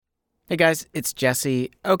Hey guys, it's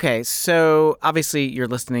Jesse. Okay, so obviously you're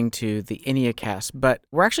listening to the Enneacast, but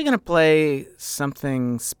we're actually going to play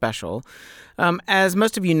something special. As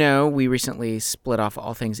most of you know, we recently split off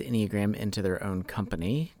all things Enneagram into their own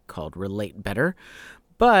company called Relate Better.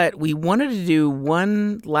 But we wanted to do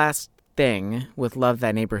one last thing with Love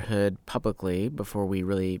Thy Neighborhood publicly before we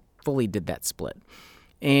really fully did that split.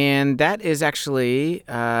 And that is actually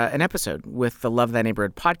an episode with the Love Thy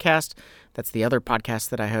Neighborhood podcast. That's the other podcast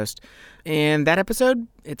that I host. And that episode,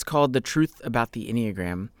 it's called The Truth About the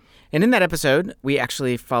Enneagram. And in that episode, we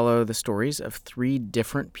actually follow the stories of 3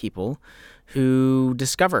 different people who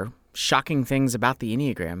discover shocking things about the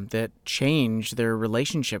Enneagram that change their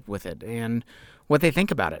relationship with it and what they think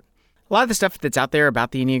about it. A lot of the stuff that's out there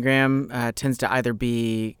about the Enneagram tends to either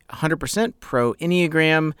be 100%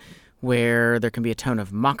 pro-Enneagram, where there can be a tone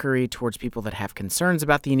of mockery towards people that have concerns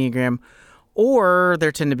about the Enneagram, or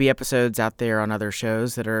there tend to be episodes out there on other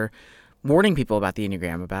shows that are warning people about the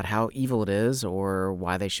Enneagram, about how evil it is or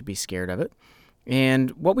why they should be scared of it. And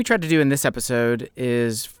what we tried to do in this episode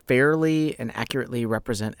is fairly and accurately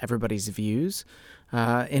represent everybody's views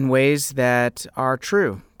in ways that are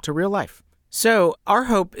true to real life. So our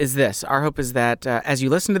hope is this. Our hope is that as you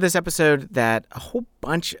listen to this episode, that a whole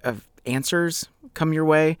bunch of answers come your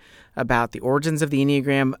way about the origins of the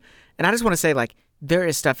Enneagram. And I just want to say, there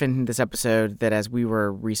is stuff in this episode that as we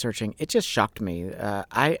were researching, it just shocked me.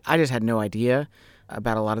 I just had no idea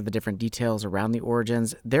about a lot of the different details around the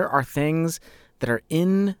origins. There are things that are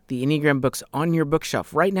in the Enneagram books on your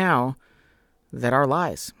bookshelf right now that are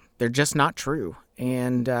lies. They're just not true.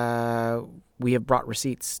 And we have brought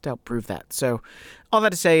receipts to help prove that. So all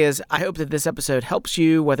that to say is I hope that this episode helps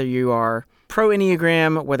you, whether you are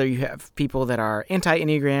pro-Enneagram, whether you have people that are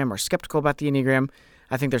anti-Enneagram or skeptical about the Enneagram.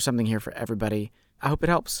 I think there's something here for everybody. I hope it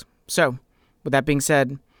helps. So with that being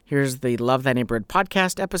said, here's the Love Thy Neighborhood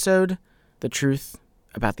podcast episode, The Truth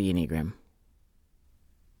About the Enneagram.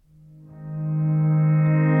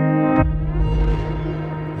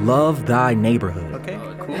 Love Thy Neighborhood. Okay,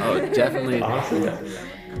 cool. Oh, definitely.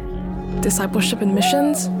 Awesome. Discipleship and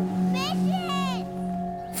missions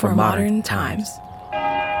for modern times.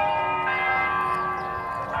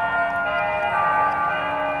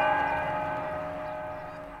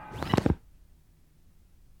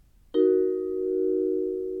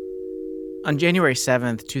 On January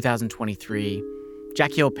 7th, 2023,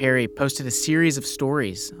 Jackie Hill Perry posted a series of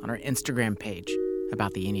stories on her Instagram page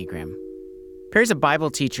about the Enneagram. Perry's a Bible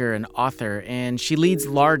teacher and author, and she leads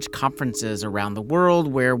large conferences around the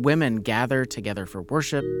world where women gather together for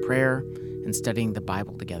worship, prayer, and studying the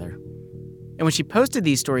Bible together. And when she posted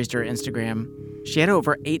these stories to her Instagram, she had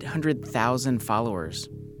over 800,000 followers.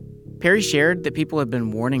 Perry shared that people had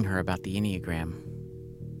been warning her about the Enneagram.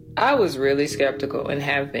 I was really skeptical and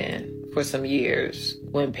have been for some years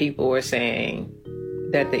when people were saying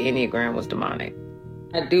that the Enneagram was demonic.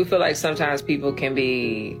 I do feel like sometimes people can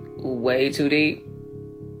be way too deep.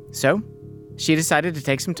 So she decided to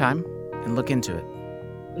take some time and look into it.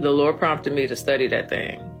 The Lord prompted me to study that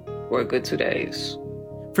thing for a good 2 days.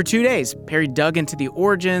 For 2 days, Perry dug into the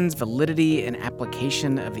origins, validity, and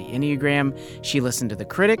application of the Enneagram. She listened to the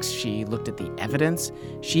critics. She looked at the evidence.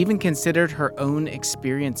 She even considered her own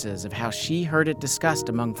experiences of how she heard it discussed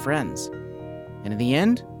among friends. And in the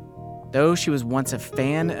end, though she was once a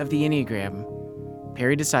fan of the Enneagram,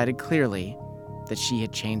 Perry decided clearly that she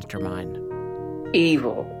had changed her mind.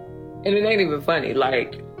 Evil. And it ain't even funny.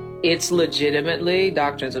 It's legitimately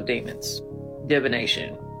doctrines of demons,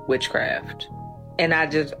 divination, witchcraft. And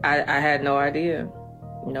I had no idea.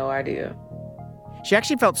 No idea. She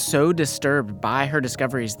actually felt so disturbed by her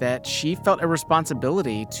discoveries that she felt a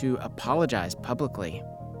responsibility to apologize publicly.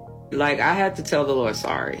 I had to tell the Lord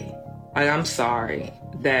sorry. I'm sorry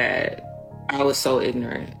that I was so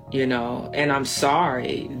ignorant, and I'm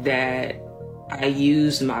sorry that I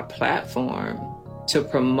used my platform to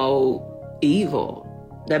promote evil.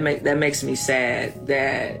 That makes me sad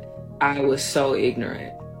that I was so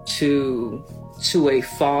ignorant to a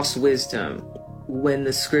false wisdom when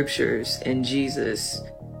the scriptures and Jesus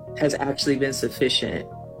has actually been sufficient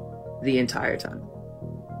the entire time.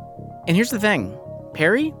 And here's the thing,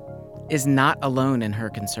 Perry is not alone in her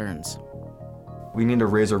concerns. We need to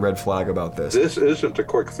raise a red flag about this. This isn't a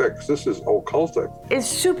quick fix. This is occultic. It's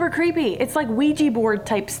super creepy. It's like Ouija board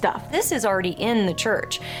type stuff. This is already in the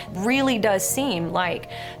church. Really does seem like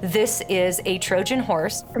this is a Trojan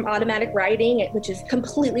horse. From automatic writing, which is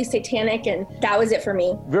completely satanic, and that was it for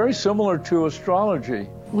me. Very similar to astrology.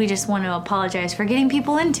 We just want to apologize for getting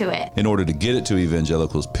people into it. In order to get it to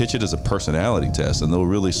evangelicals, pitch it as a personality test, and they'll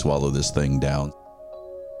really swallow this thing down.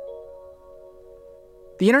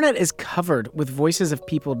 The internet is covered with voices of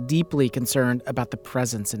people deeply concerned about the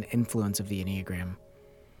presence and influence of the Enneagram.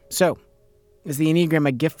 So, is the Enneagram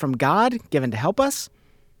a gift from God given to help us,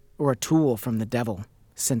 or a tool from the devil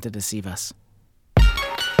sent to deceive us?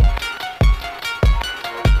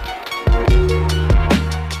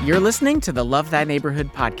 You're listening to the Love Thy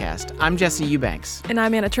Neighborhood podcast. I'm Jesse Eubanks. And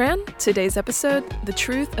I'm Anna Tran. Today's episode, The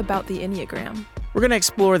Truth About the Enneagram. We're going to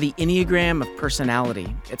explore the Enneagram of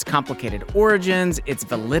personality, its complicated origins, its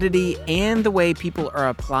validity, and the way people are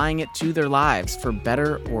applying it to their lives for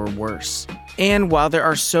better or worse. And while there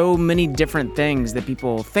are so many different things that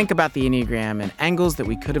people think about the Enneagram and angles that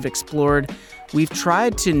we could have explored, we've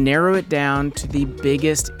tried to narrow it down to the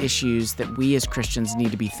biggest issues that we as Christians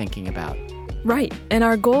need to be thinking about. Right, and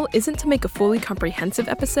our goal isn't to make a fully comprehensive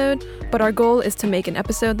episode, but our goal is to make an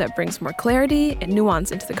episode that brings more clarity and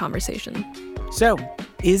nuance into the conversation. So,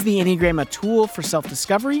 is the Enneagram a tool for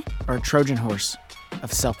self-discovery or a Trojan horse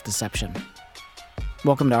of self-deception?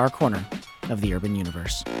 Welcome to our corner of the urban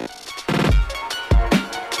universe.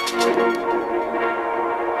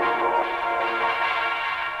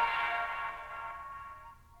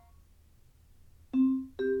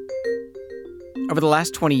 Over the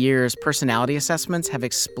last 20 years, personality assessments have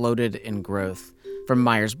exploded in growth. From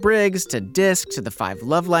Myers-Briggs to DISC to the 5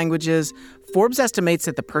 love languages, Forbes estimates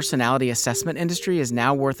that the personality assessment industry is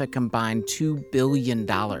now worth a combined $2 billion.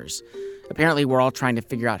 Apparently, we're all trying to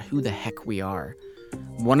figure out who the heck we are.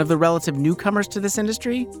 One of the relative newcomers to this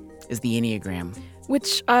industry is the Enneagram.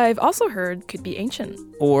 Which I've also heard could be ancient.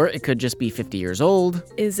 Or it could just be 50 years old.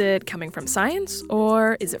 Is it coming from science,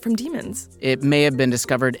 or is it from demons? It may have been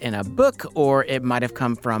discovered in a book, or it might have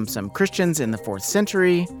come from some Christians in the 4th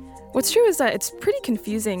century. What's true is that it's pretty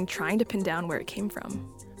confusing trying to pin down where it came from.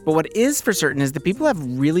 But what is for certain is that people have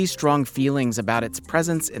really strong feelings about its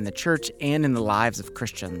presence in the church and in the lives of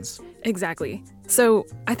Christians. Exactly. So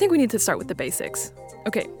I think we need to start with the basics.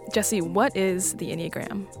 Okay, Jesse, what is the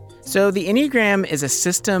Enneagram? So the Enneagram is a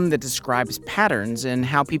system that describes patterns in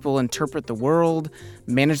how people interpret the world,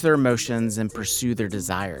 manage their emotions, and pursue their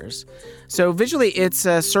desires. So visually, it's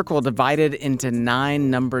a circle divided into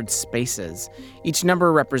 9 numbered spaces, each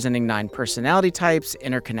number representing 9 personality types,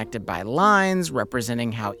 interconnected by lines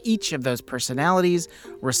representing how each of those personalities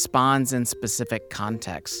responds in specific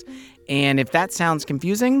contexts. And if that sounds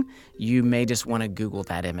confusing, you may just want to Google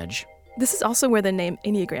that image. This is also where the name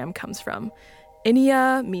Enneagram comes from.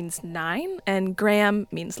 Ennea means 9, and gram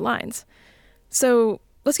means lines. So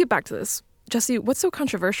let's get back to this. Jesse, what's so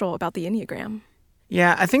controversial about the Enneagram?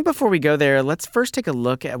 Yeah, I think before we go there, let's first take a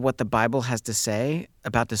look at what the Bible has to say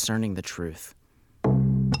about discerning the truth.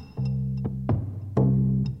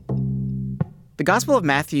 The Gospel of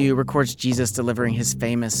Matthew records Jesus delivering his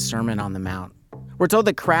famous Sermon on the Mount. We're told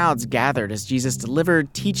that crowds gathered as Jesus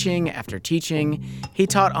delivered teaching after teaching. He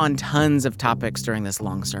taught on tons of topics during this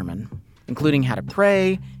long sermon, including how to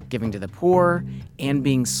pray, giving to the poor, and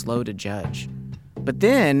being slow to judge. But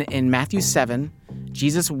then, in Matthew 7,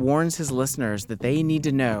 Jesus warns his listeners that they need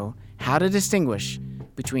to know how to distinguish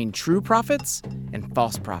between true prophets and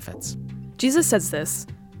false prophets. Jesus says this,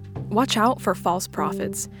 "Watch out for false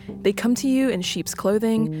prophets. They come to you in sheep's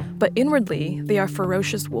clothing, but inwardly they are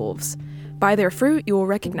ferocious wolves. By their fruit you will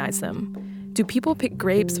recognize them. Do people pick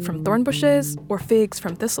grapes from thorn bushes or figs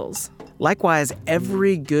from thistles?" Likewise,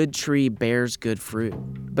 every good tree bears good fruit,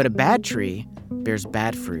 but a bad tree bears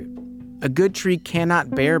bad fruit. A good tree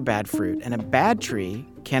cannot bear bad fruit, and a bad tree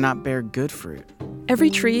cannot bear good fruit. Every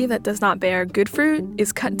tree that does not bear good fruit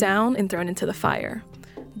is cut down and thrown into the fire.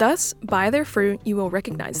 Thus, by their fruit you will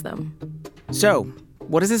recognize them. So,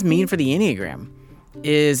 what does this mean for the Enneagram?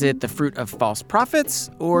 Is it the fruit of false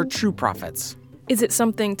prophets or true prophets? Is it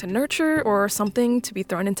something to nurture or something to be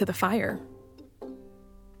thrown into the fire?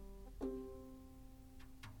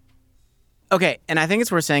 Okay, and I think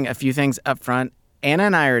it's worth saying a few things up front. Anna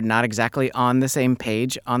and I are not exactly on the same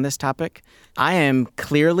page on this topic. I am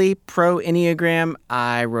clearly pro-Enneagram.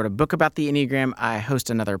 I wrote a book about the Enneagram. I host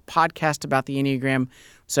another podcast about the Enneagram.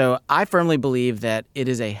 So I firmly believe that it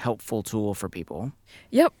is a helpful tool for people.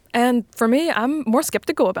 Yep, and for me, I'm more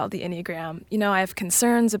skeptical about the Enneagram. I have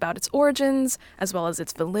concerns about its origins as well as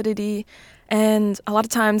its validity. And a lot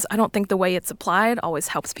of times, I don't think the way it's applied always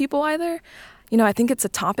helps people either. I think it's a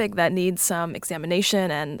topic that needs some examination,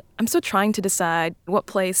 and I'm still trying to decide what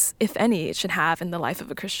place, if any, it should have in the life of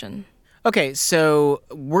a Christian. Okay, so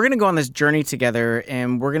we're going to go on this journey together,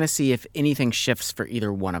 and we're going to see if anything shifts for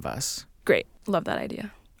either one of us. Great. Love that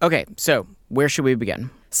idea. Okay, so where should we begin?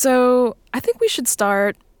 So I think we should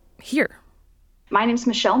start here. My name's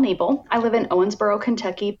Michelle Nebel. I live in Owensboro,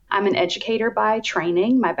 Kentucky. I'm an educator by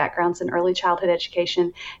training. My background's in early childhood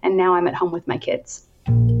education, and now I'm at home with my kids.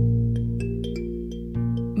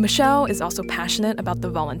 Michelle is also passionate about the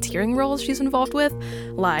volunteering roles she's involved with,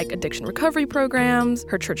 like addiction recovery programs,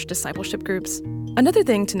 her church discipleship groups. Another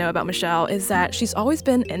thing to know about Michelle is that she's always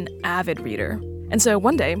been an avid reader. And so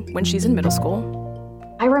one day, when she's in middle school,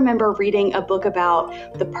 I remember reading a book about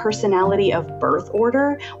the personality of birth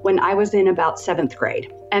order when I was in about 7th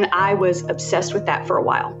grade, and I was obsessed with that for a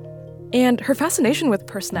while. And her fascination with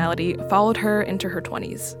personality followed her into her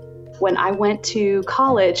 20s. When I went to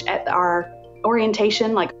college at our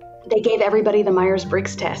orientation, they gave everybody the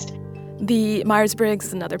Myers-Briggs test. The Myers-Briggs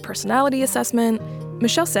is another personality assessment.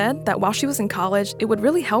 Michelle said that while she was in college, it would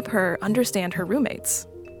really help her understand her roommates.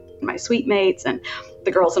 My suite mates and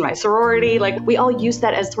the girls in my sorority, we all used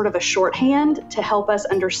that as sort of a shorthand to help us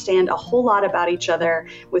understand a whole lot about each other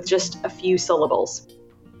with just a few syllables.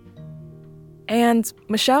 And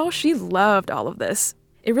Michelle, she loved all of this.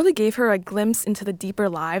 It really gave her a glimpse into the deeper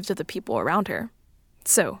lives of the people around her.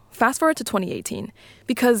 So, fast forward to 2018,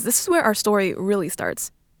 because this is where our story really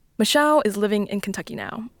starts. Michelle is living in Kentucky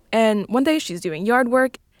now, and one day she's doing yard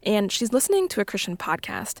work, and she's listening to a Christian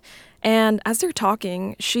podcast. And as they're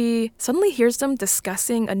talking, she suddenly hears them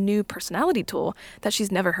discussing a new personality tool that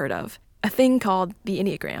she's never heard of, a thing called the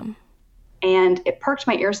Enneagram. And it perked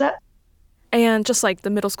my ears up. And just like the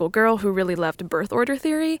middle school girl who really loved birth order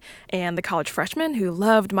theory and the college freshman who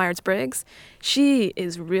loved Myers-Briggs, she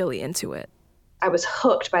is really into it. I was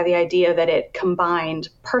hooked by the idea that it combined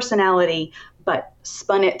personality, but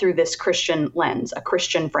spun it through this Christian lens, a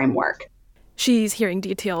Christian framework. She's hearing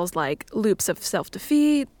details like loops of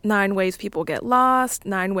self-defeat, 9 ways people get lost,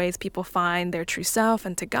 9 ways people find their true self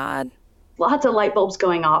and to God. Lots of light bulbs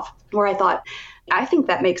going off where I thought, I think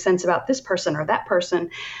that makes sense about this person or that person,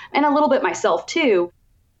 and a little bit myself too.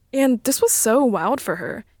 And this was so wild for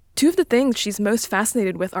her. 2 of the things she's most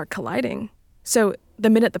fascinated with are colliding. So the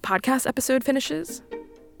minute the podcast episode finishes,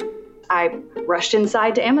 I rushed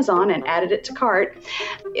inside to Amazon and added it to cart.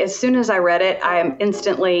 As soon as I read it, I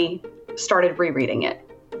instantly started rereading it.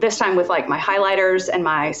 This time with my highlighters and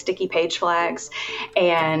my sticky page flags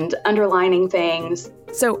and underlining things.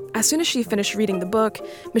 So as soon as she finished reading the book,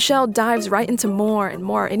 Michelle dives right into more and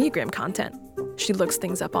more Enneagram content. She looks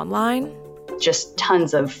things up online. Just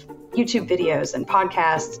tons of YouTube videos and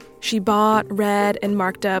podcasts. She bought, read, and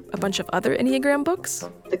marked up a bunch of other Enneagram books.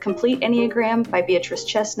 The Complete Enneagram by Beatrice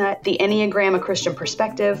Chestnut, The Enneagram, A Christian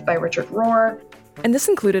Perspective by Richard Rohr. And this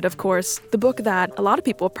included, of course, the book that a lot of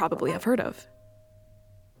people probably have heard of.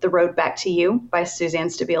 The Road Back to You by Suzanne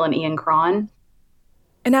Stabile and Ian Cron.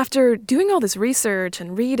 And after doing all this research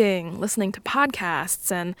and reading, listening to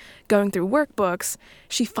podcasts, and going through workbooks,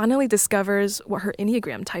 she finally discovers what her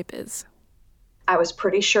Enneagram type is. I was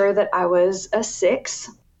pretty sure that I was a 6.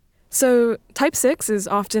 So type 6 is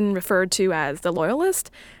often referred to as the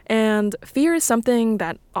loyalist, and fear is something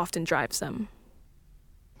that often drives them.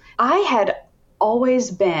 I had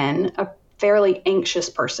always been a fairly anxious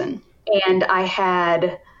person, and I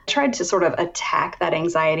had tried to sort of attack that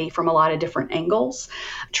anxiety from a lot of different angles,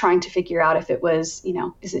 trying to figure out if it was,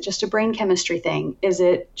 is it just a brain chemistry thing? Is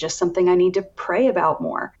it just something I need to pray about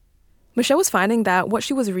more? Michelle was finding that what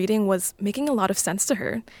she was reading was making a lot of sense to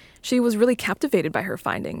her. She was really captivated by her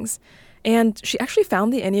findings. And she actually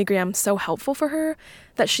found the Enneagram so helpful for her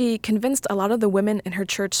that she convinced a lot of the women in her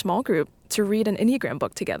church small group to read an Enneagram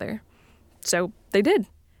book together. So they did.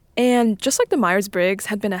 And just like the Myers-Briggs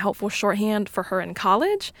had been a helpful shorthand for her in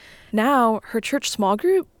college, now her church small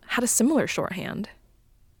group had a similar shorthand.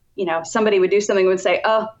 Somebody would do something and would say,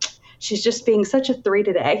 oh, she's just being such a 3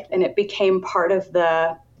 today. And it became part of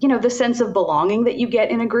the sense of belonging that you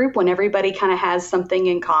get in a group when everybody kind of has something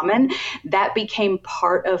in common. That became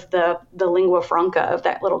part of the lingua franca of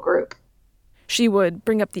that little group. She would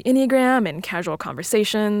bring up the Enneagram in casual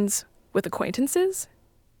conversations with acquaintances.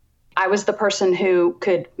 I was the person who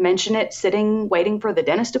could mention it sitting, waiting for the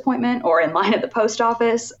dentist appointment or in line at the post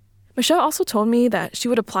office. Michelle also told me that she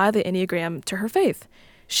would apply the Enneagram to her faith.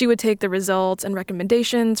 She would take the results and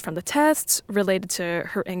recommendations from the tests related to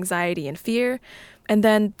her anxiety and fear, and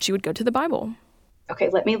then she would go to the Bible. Okay,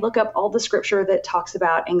 let me look up all the scripture that talks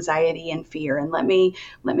about anxiety and fear, and let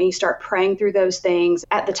me start praying through those things.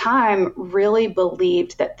 At the time, really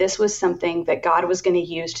believed that this was something that God was going to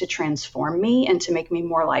use to transform me and to make me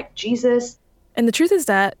more like Jesus. And the truth is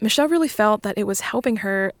that Michelle really felt that it was helping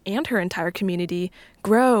her and her entire community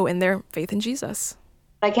grow in their faith in Jesus.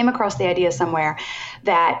 I came across the idea somewhere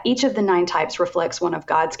that each of the 9 types reflects one of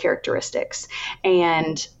God's characteristics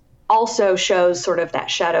and also shows sort of that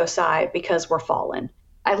shadow side because we're fallen.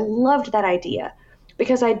 I loved that idea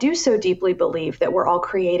because I do so deeply believe that we're all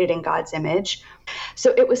created in God's image.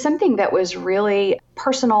 So it was something that was really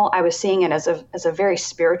personal. I was seeing it as a very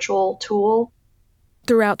spiritual tool.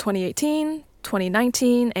 Throughout 2018,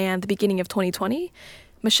 2019, and the beginning of 2020,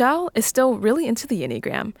 Michelle is still really into the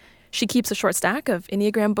Enneagram. She keeps a short stack of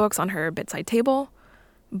Enneagram books on her bedside table.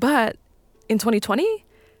 But in 2020,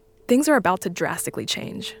 things are about to drastically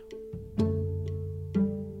change.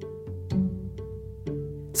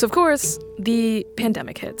 So, of course, the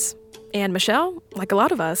pandemic hits. And Michelle, like a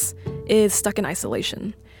lot of us, is stuck in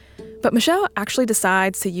isolation. But Michelle actually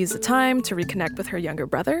decides to use the time to reconnect with her younger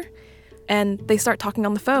brother, and they start talking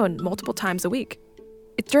on the phone multiple times a week.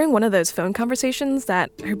 It's during one of those phone conversations that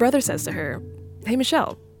her brother says to her, "Hey,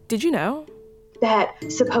 Michelle, did you know that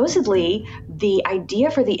supposedly the idea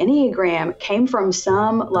for the Enneagram came from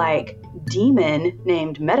some demon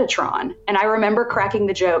named Metatron?" And I remember cracking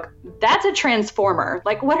the joke, "That's a transformer.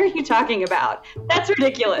 What are you talking about? That's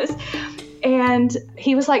ridiculous." And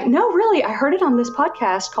he was like, "No, really, I heard it on this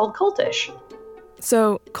podcast called Cultish."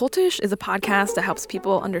 So Cultish is a podcast that helps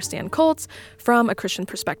people understand cults from a Christian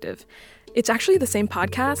perspective. It's actually the same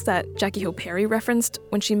podcast that Jackie Hill Perry referenced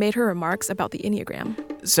when she made her remarks about the Enneagram.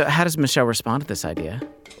 So how does Michelle respond to this idea?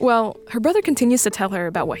 Well, her brother continues to tell her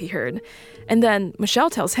about what he heard. And then Michelle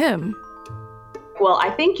tells him, "Well,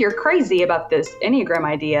 I think you're crazy about this Enneagram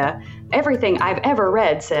idea. Everything I've ever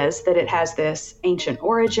read says that it has this ancient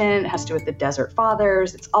origin, it has to do with the Desert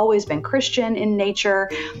Fathers, it's always been Christian in nature.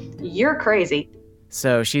 You're crazy."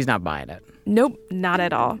 So she's not buying it. Nope, not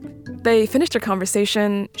at all. They finished their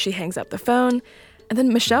conversation, she hangs up the phone, and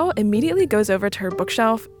then Michelle immediately goes over to her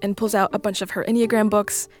bookshelf and pulls out a bunch of her Enneagram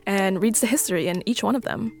books and reads the history in each one of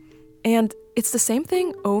them. And it's the same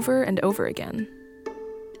thing over and over again.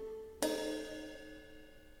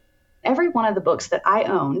 Every one of the books that I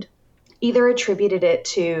owned either attributed it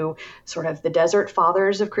to sort of the Desert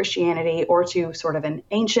Fathers of Christianity or to sort of an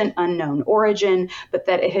ancient unknown origin, but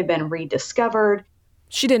that it had been rediscovered.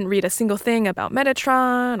 She didn't read a single thing about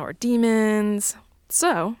Metatron or demons.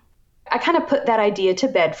 So I kind of put that idea to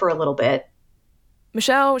bed for a little bit.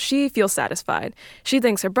 Michelle, she feels satisfied. She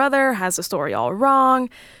thinks her brother has the story all wrong.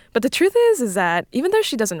 But the truth is that even though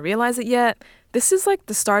she doesn't realize it yet, this is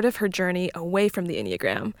the start of her journey away from the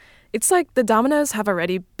Enneagram. It's like the dominoes have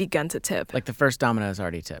already begun to tip. Like the first domino is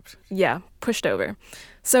already tipped. Yeah, pushed over.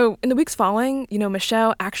 So in the weeks following,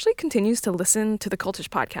 Michelle actually continues to listen to the Cultish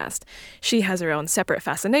podcast. She has her own separate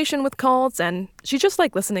fascination with cults, and she just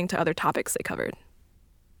liked listening to other topics they covered.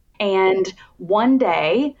 And one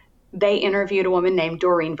day, they interviewed a woman named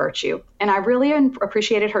Doreen Virtue. And I really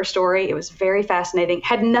appreciated her story. It was very fascinating.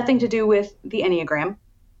 Had nothing to do with the Enneagram.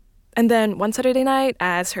 And then one Saturday night,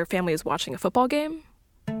 as her family is watching a football game,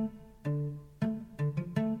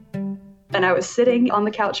 and I was sitting on the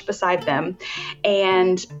couch beside them.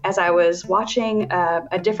 And as I was watching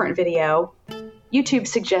a different video, YouTube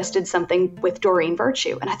suggested something with Doreen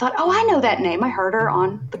Virtue. And I thought, oh, I know that name. I heard her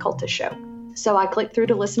on the Cultish show. So I clicked through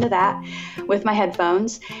to listen to that with my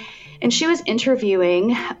headphones. And she was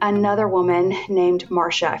interviewing another woman named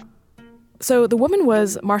Marsha. So the woman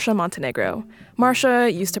was Marsha Montenegro.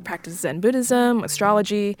 Marsha used to practice Zen Buddhism,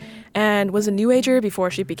 astrology, and was a New Ager before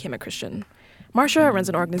she became a Christian. Marsha runs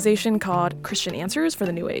an organization called Christian Answers for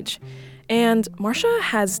the New Age. And Marsha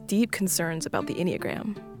has deep concerns about the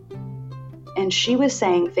Enneagram. And she was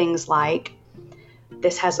saying things like,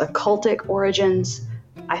 this has occultic origins.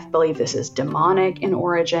 I believe this is demonic in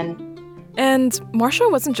origin. And Marsha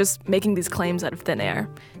wasn't just making these claims out of thin air.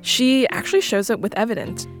 She actually shows it with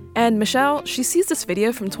evidence. And Michelle, she sees this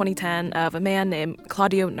video from 2010 of a man named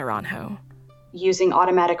Claudio Naranjo using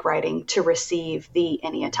automatic writing to receive the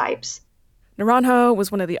Enneatypes. Naranjo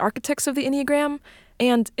was one of the architects of the Enneagram,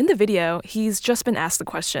 and in the video, he's just been asked the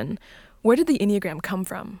question, where did the Enneagram come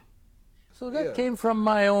from? So that came from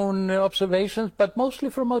my own observations, but mostly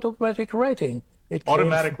from automatic writing.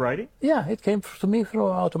 Automatic writing? Yeah, it came to me through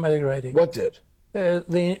automatic writing. What did?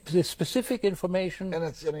 The specific information. And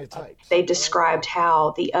it's Enneatypes. They described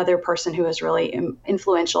how the other person who was really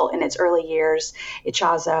influential in its early years,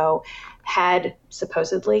 Ichazo, had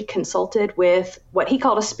supposedly consulted with what he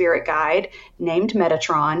called a spirit guide named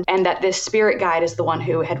Metatron, and that this spirit guide is the one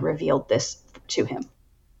who had revealed this to him.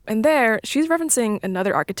 And there, she's referencing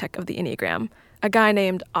another architect of the Enneagram, a guy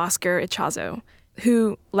named Oscar Ichazo,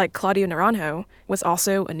 who, like Claudio Naranjo, was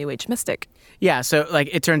also a New Age mystic. Yeah, so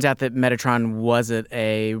it turns out that Metatron wasn't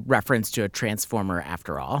a reference to a transformer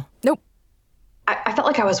after all. Nope. I felt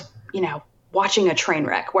like I was, watching a train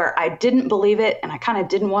wreck where I didn't believe it and I kind of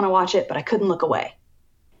didn't want to watch it, but I couldn't look away.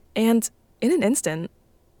 And in an instant,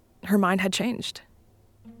 her mind had changed.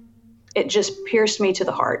 It just pierced me to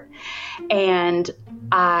the heart. And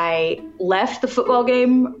I left the football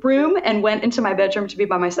game room and went into my bedroom to be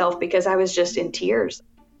by myself because I was just in tears.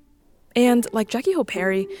 And like Jackie Hill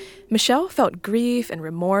Perry, Michelle felt grief and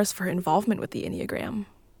remorse for her involvement with the Enneagram.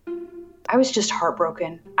 I was just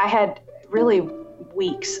heartbroken. I had really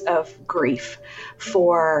weeks of grief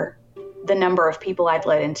for the number of people I'd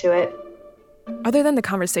led into it. Other than the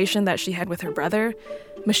conversation that she had with her brother,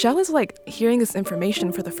 Michelle is like hearing this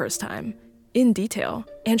information for the first time, in detail.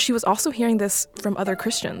 And she was also hearing this from other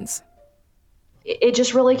Christians. It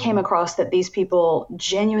just really came across that these people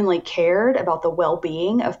genuinely cared about the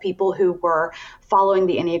well-being of people who were following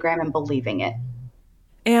the Enneagram and believing it.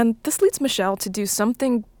 And this leads Michelle to do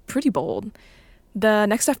something pretty bold. The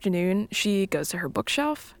next afternoon, she goes to her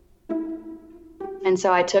bookshelf. And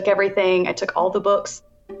so I took everything, I took all the books,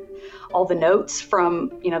 all the notes from,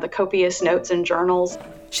 the copious notes and journals.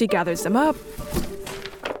 She gathers them up.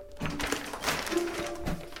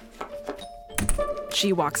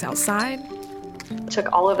 She walks outside.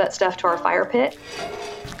 Took all of that stuff to our fire pit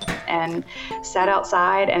and sat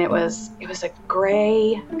outside, and it was a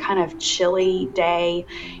gray, kind of chilly day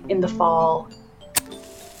in the fall.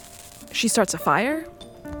 She starts a fire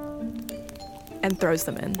and throws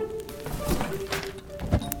them in.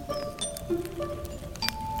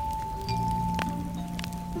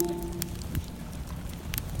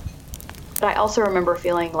 But I also remember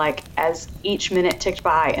feeling like as each minute ticked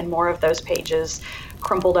by and more of those pages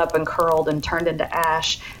crumpled up and curled and turned into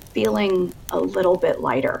ash, feeling a little bit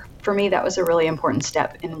lighter. For me, that was a really important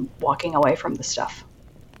step in walking away from the stuff.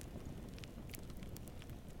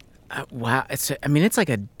 Wow. It's like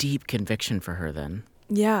a deep conviction for her then.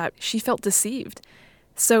 Yeah, she felt deceived.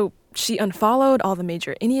 So she unfollowed all the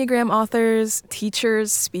major Enneagram authors,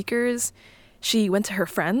 teachers, speakers. She went to her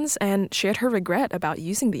friends and shared her regret about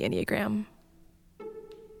using the Enneagram.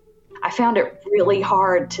 I found it really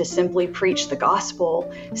hard to simply preach the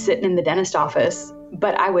gospel sitting in the dentist office,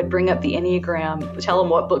 but I would bring up the Enneagram, tell them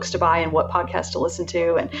what books to buy and what podcasts to listen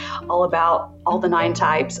to, and all about all the 9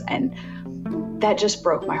 types, and that just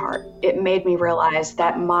broke my heart. It made me realize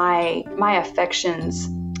that my affections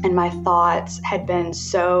and my thoughts had been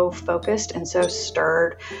so focused and so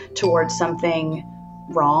stirred towards something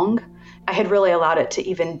wrong. I had really allowed it to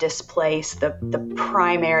even displace the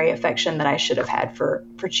primary affection that I should have had for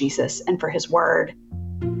Jesus and for his word.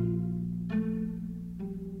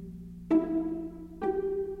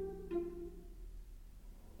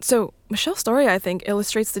 So Michelle's story, I think,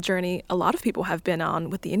 illustrates the journey a lot of people have been on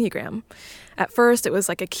with the Enneagram. At first, it was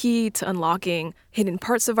like a key to unlocking hidden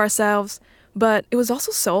parts of ourselves, but it was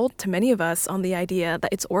also sold to many of us on the idea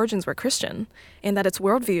that its origins were Christian and that its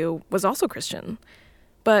worldview was also Christian.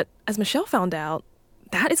 But as Michelle found out,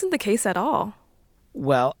 that isn't the case at all.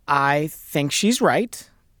 Well, I think she's right,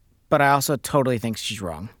 but I also totally think she's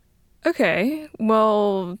wrong. Okay,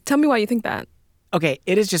 well, tell me why you think that. Okay,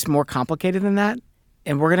 it is just more complicated than that,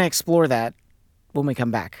 and we're going to explore that when we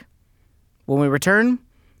come back. When we return,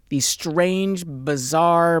 these strange,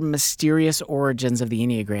 bizarre, mysterious origins of the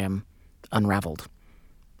Enneagram unraveled.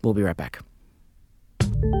 We'll be right back.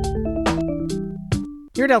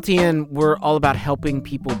 Here at LTN, we're all about helping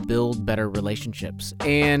people build better relationships,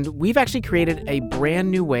 and we've actually created a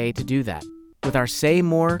brand new way to do that with our Say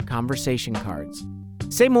More conversation cards.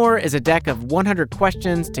 Say More is a deck of 100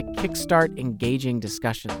 questions to kickstart engaging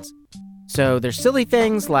discussions. So there's silly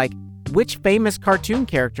things like, which famous cartoon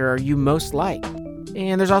character are you most like?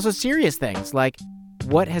 And there's also serious things like,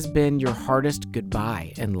 what has been your hardest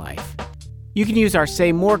goodbye in life? You can use our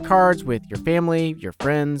Say More cards with your family, your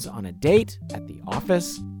friends, on a date, at the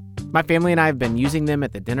office. My family and I have been using them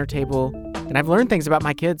at the dinner table, and I've learned things about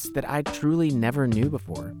my kids that I truly never knew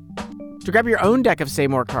before. To grab your own deck of Say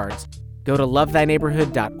More cards, go to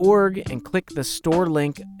lovethyneighborhood.org and click the store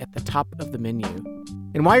link at the top of the menu.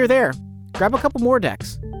 And while you're there, grab a couple more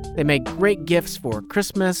decks. They make great gifts for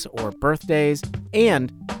Christmas or birthdays,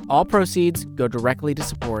 and all proceeds go directly to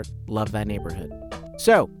support Love Thy Neighborhood.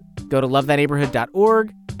 So, go to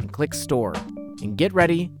lovethyneighborhood.org and click store and get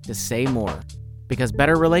ready to say more, because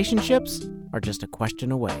better relationships are just a question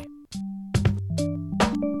away.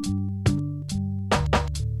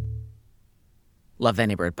 Love Thy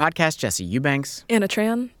Neighborhood podcast, Jesse Eubanks. Anna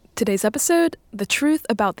Tran. Today's episode, The Truth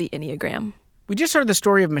About the Enneagram. We just heard the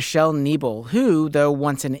story of Michelle Niebel, who, though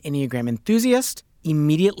once an Enneagram enthusiast,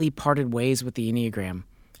 immediately parted ways with the Enneagram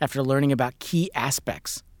after learning about key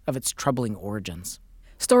aspects of its troubling origins.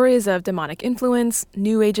 Stories of demonic influence,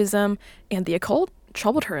 New Ageism, and the occult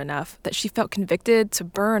troubled her enough that she felt convicted to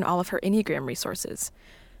burn all of her Enneagram resources.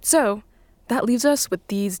 So, that leaves us with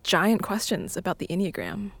these giant questions about the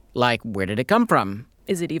Enneagram. Like, where did it come from?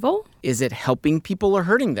 Is it evil? Is it helping people or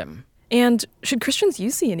hurting them? And should Christians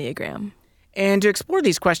use the Enneagram? And to explore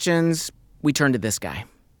these questions, we turn to this guy.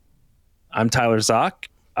 I'm Tyler Zock.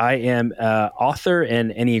 I am an author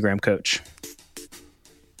and Enneagram coach.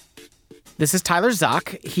 This is Tyler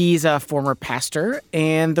Zock. He's a former pastor,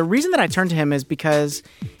 and the reason that I turned to him is because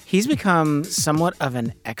he's become somewhat of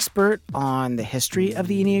an expert on the history of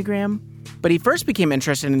the Enneagram. But he first became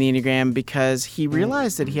interested in the Enneagram because he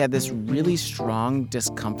realized that he had this really strong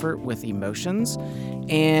discomfort with emotions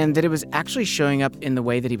and that it was actually showing up in the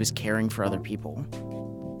way that he was caring for other people.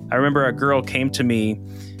 I remember a girl came to me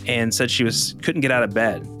and said she couldn't get out of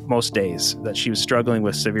bed most days, that she was struggling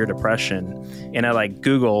with severe depression. And I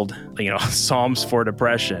Googled, Psalms for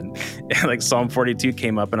depression. And Psalm 42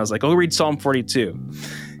 came up and I was like, oh, read Psalm 42.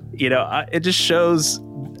 It just shows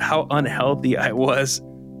how unhealthy I was.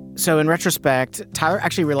 So in retrospect, Tyler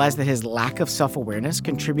actually realized that his lack of self-awareness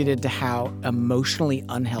contributed to how emotionally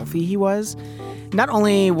unhealthy he was. Not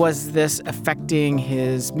only was this affecting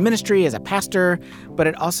his ministry as a pastor, but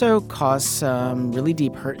it also caused some really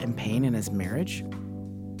deep hurt and pain in his marriage.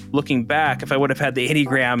 Looking back, if I would have had the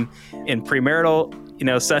Enneagram in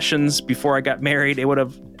premarital, sessions before I got married, it would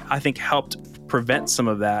have, I think, helped prevent some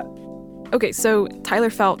of that. Okay, so Tyler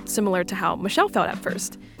felt similar to how Michelle felt at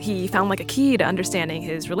first. He found a key to understanding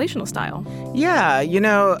his relational style. Yeah,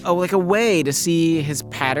 a way to see his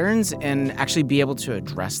patterns and actually be able to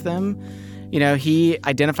address them. He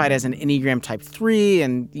identified as an Enneagram type 3,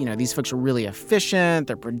 and, these folks are really efficient,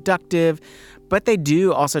 they're productive, but they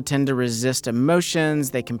do also tend to resist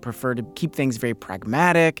emotions. They can prefer to keep things very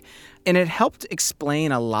pragmatic, and it helped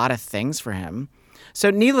explain a lot of things for him. So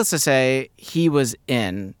needless to say, he was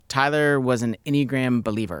in. Tyler was an Enneagram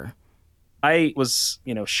believer. I was,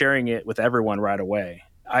 sharing it with everyone right away.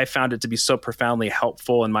 I found it to be so profoundly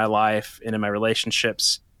helpful in my life and in my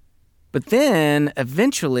relationships. But then,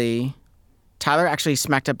 eventually, Tyler actually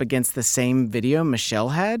smacked up against the same video Michelle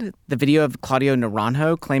had, the video of Claudio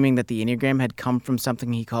Naranjo claiming that the Enneagram had come from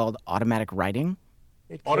something he called automatic writing.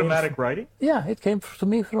 Automatic writing? Yeah, it came to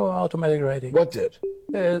me through automatic writing. What did?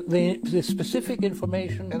 The specific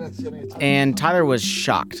information. And Tyler was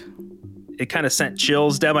shocked. It kind of sent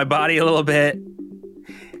chills down my body a little bit.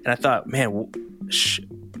 And I thought, man,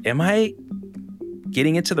 am I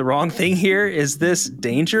getting into the wrong thing here? Is this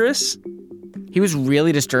dangerous? He was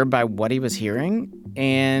really disturbed by what he was hearing,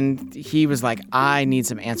 and he was like, I need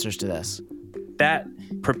some answers to this. That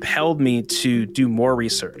propelled me to do more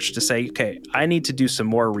research, to say, okay, I need to do some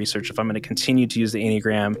more research if I'm going to continue to use the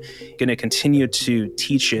Enneagram, going to continue to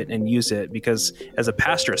teach it and use it, because as a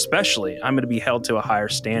pastor especially, I'm going to be held to a higher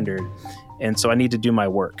standard. And so I need to do my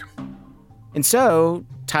work. And so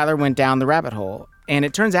Tyler went down the rabbit hole, and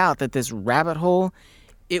it turns out that this rabbit hole,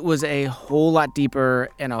 it was a whole lot deeper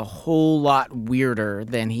and a whole lot weirder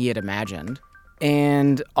than he had imagined.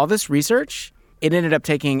 And all this research, it ended up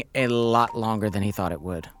taking a lot longer than he thought it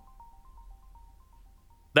would.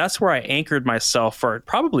 That's where I anchored myself for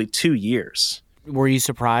probably 2 years. Were you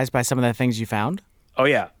surprised by some of the things you found? Oh,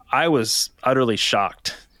 yeah. I was utterly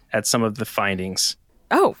shocked at some of the findings.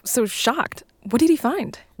 Oh, so shocked. What did he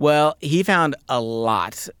find? Well, he found a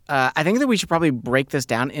lot. I think that we should probably break this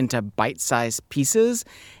down into bite-sized pieces,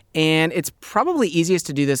 and it's probably easiest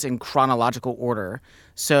to do this in chronological order.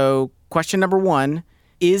 So, question number 1,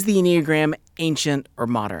 is the Enneagram ancient or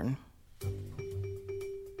modern?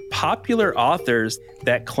 Popular authors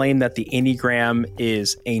that claim that the Enneagram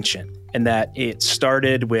is ancient and that it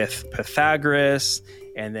started with Pythagoras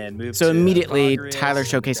and then moved So to immediately, Pythagoras. Tyler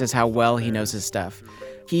showcases how well he knows his stuff.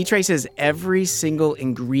 He traces every single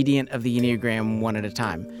ingredient of the Enneagram one at a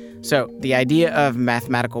time. So the idea of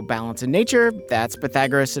mathematical balance in nature, that's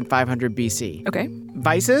Pythagoras in 500 BC. Okay.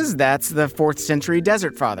 Vices, that's the 4th century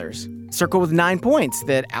Desert Fathers. Circle with 9 points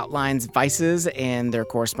that outlines vices and their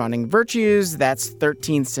corresponding virtues, that's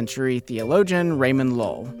 13th century theologian Raymond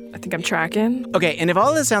Lull. I think I'm tracking. Okay, and if all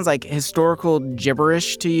of this sounds like historical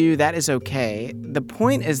gibberish to you, that is okay. The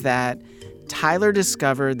point is that Tyler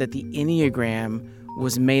discovered that the Enneagram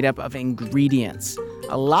was made up of ingredients,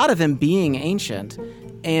 a lot of them being ancient,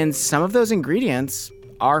 and some of those ingredients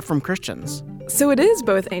are from Christians. So it is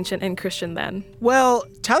both ancient and Christian then? Well,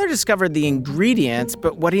 Tyler discovered the ingredients,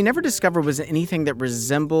 but what he never discovered was anything that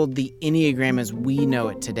resembled the Enneagram as we know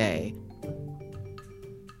it today.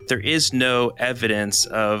 There is no evidence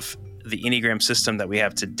of the Enneagram system that we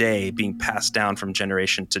have today being passed down from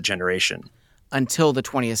generation to generation. Until the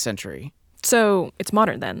 20th century. So it's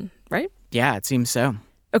modern then, right? Yeah, it seems so.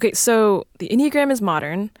 Okay, so the Enneagram is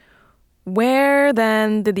modern. Where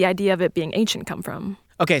then did the idea of it being ancient come from?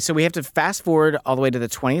 Okay, so we have to fast forward all the way to the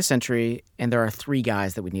 20th century, and there are 3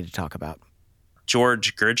 guys that we need to talk about.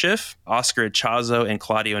 George Gurdjieff, Oscar Ichazo, and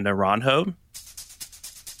Claudio Naranjo.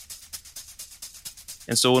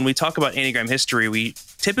 And so when we talk about Enneagram history, we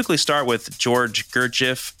typically start with George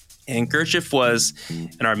Gurdjieff. And Gurdjieff was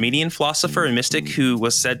an Armenian philosopher and mystic who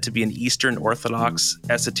was said to be an Eastern Orthodox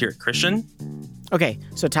esoteric Christian. Okay,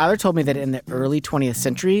 so Tyler told me that in the early 20th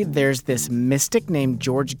century, there's this mystic named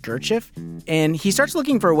George Gurdjieff, and he starts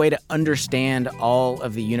looking for a way to understand all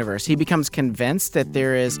of the universe. He becomes convinced that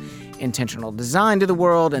there is intentional design to the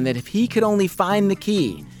world, and that if he could only find the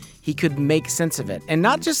key, he could make sense of it. And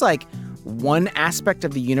not just like one aspect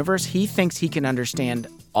of the universe, he thinks he can understand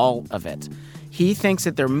all of it. He thinks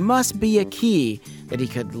that there must be a key that he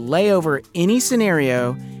could lay over any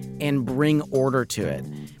scenario and bring order to it.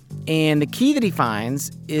 And the key that he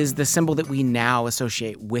finds is the symbol that we now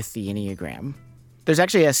associate with the Enneagram. There's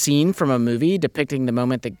actually a scene from a movie depicting the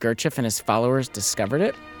moment that Gurdjieff and his followers discovered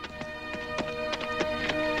it.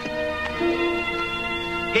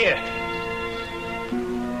 Here,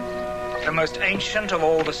 the most ancient of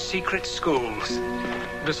all the secret schools.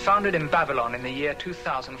 It was founded in Babylon in the year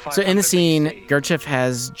 2500. So in the scene, Gurdjieff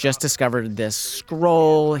has just discovered this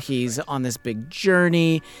scroll. He's on this big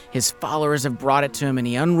journey. His followers have brought it to him, and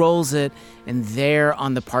he unrolls it. And there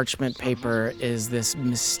on the parchment paper is this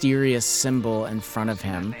mysterious symbol in front of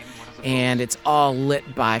him. And it's all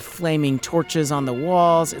lit by flaming torches on the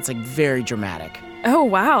walls. It's like very dramatic. Oh,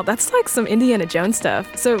 wow. That's like some Indiana Jones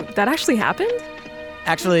stuff. So that actually happened?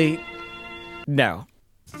 Actually, no.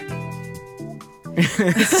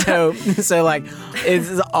 so like,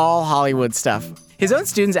 it's all Hollywood stuff. His own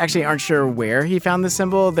students actually aren't sure where he found the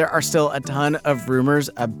symbol. There are still a ton of rumors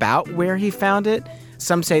about where he found it.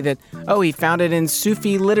 Some say that, he found it in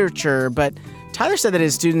Sufi literature, but Tyler said that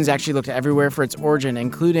his students actually looked everywhere for its origin,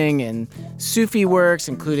 including in Sufi works,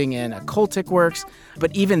 including in occultic works,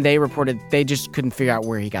 but even they reported they just couldn't figure out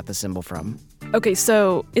where he got the symbol from. Okay,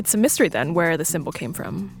 so it's a mystery then where the symbol came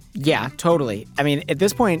from. Yeah, totally. I mean, at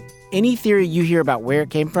this point, any theory you hear about where it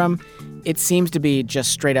came from, it seems to be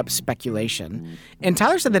just straight up speculation. And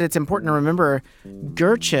Tyler said that it's important to remember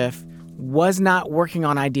Gurdjieff was not working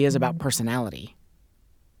on ideas about personality.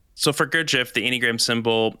 So for Gurdjieff, the Enneagram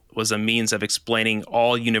symbol was a means of explaining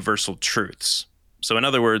all universal truths. So in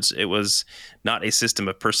other words, it was not a system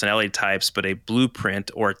of personality types, but a blueprint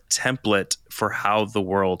or template for how the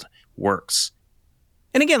world works.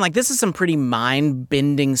 And again, like, this is some pretty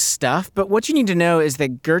mind-bending stuff, but what you need to know is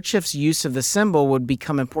that Gurdjieff's use of the symbol would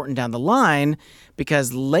become important down the line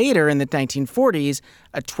because later in the 1940s,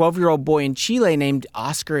 a 12-year-old boy in Chile named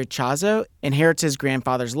Oscar Ichazo inherits his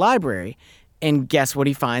grandfather's library. And guess what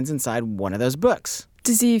he finds inside one of those books?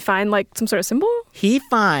 Does he find, like, some sort of symbol? He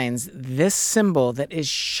finds this symbol that is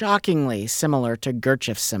shockingly similar to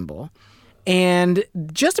Gurdjieff's symbol. And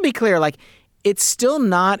just to be clear, like, it's still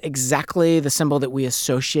not exactly the symbol that we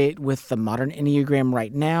associate with the modern Enneagram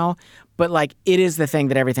right now, but like it is the thing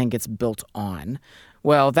that everything gets built on.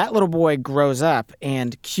 Well, that little boy grows up,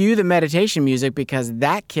 and cue the meditation music because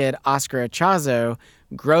that kid, Oscar Ichazo,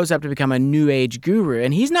 grows up to become a New Age guru.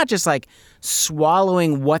 And he's not just like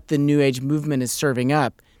swallowing what the New Age movement is serving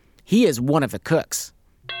up. He is one of the cooks.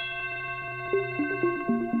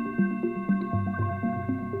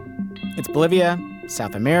 It's Bolivia,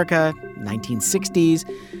 South America, 1960s.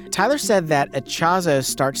 Tyler said that Ichazo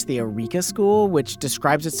starts the Eureka School, which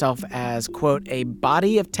describes itself as, quote, a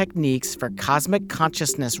body of techniques for cosmic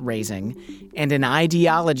consciousness raising and an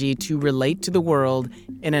ideology to relate to the world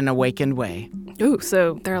in an awakened way. Ooh,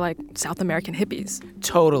 so they're like South American hippies.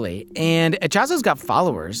 Totally. And Ichazo's got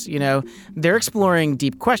followers. You know, they're exploring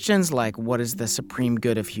deep questions like what is the supreme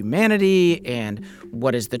good of humanity and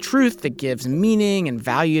what is the truth that gives meaning and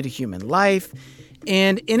value to human life.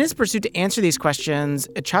 And in his pursuit to answer these questions,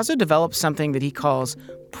 Ichazo develops something that he calls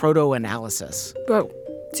proto-analysis. Whoa,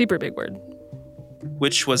 super big word.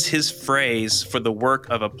 Which was his phrase for the work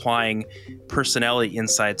of applying personality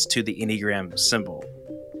insights to the Enneagram symbol.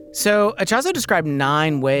 So Ichazo described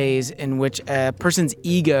 9 ways in which a person's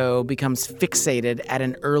ego becomes fixated at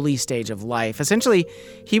an early stage of life. Essentially,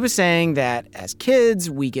 he was saying that as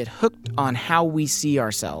kids, we get hooked on how we see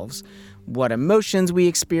ourselves, what emotions we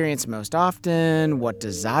experience most often, what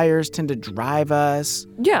desires tend to drive us.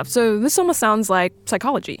 Yeah, so this almost sounds like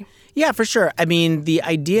psychology. Yeah, for sure. I mean, the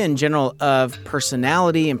idea in general of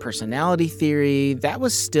personality and personality theory, that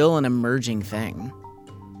was still an emerging thing.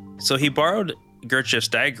 So he borrowed Gurdjieff's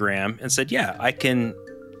diagram and said, yeah, I can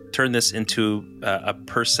turn this into a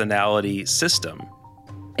personality system.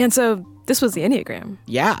 And so this was the Enneagram.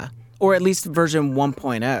 Yeah, or at least version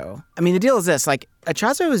 1.0. I mean, the deal is this, like,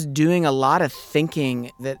 Ichazo was doing a lot of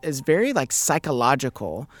thinking that is very, like,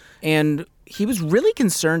 psychological, and he was really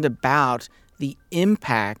concerned about the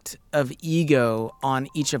impact of ego on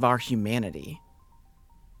each of our humanity?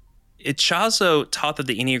 Echazo taught that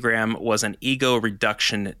the Enneagram was an ego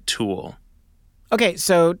reduction tool. Okay,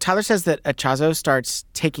 so Tyler says that Echazo starts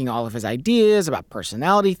taking all of his ideas about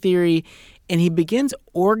personality theory, and he begins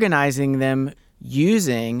organizing them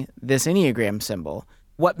using this Enneagram symbol.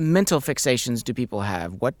 What mental fixations do people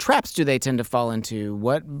have? What traps do they tend to fall into?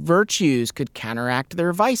 What virtues could counteract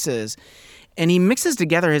their vices? And he mixes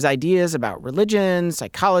together his ideas about religion,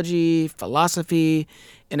 psychology, philosophy,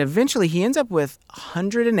 and eventually he ends up with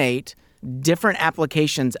 108 different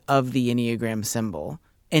applications of the Enneagram symbol.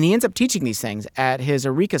 And he ends up teaching these things at his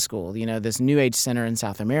Eureka School, this New Age center in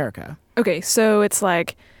South America. Okay, so it's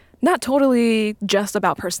like not totally just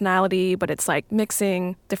about personality, but it's like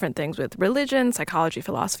mixing different things with religion, psychology,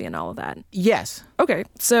 philosophy, and all of that. Yes. Okay,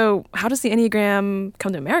 so how does the Enneagram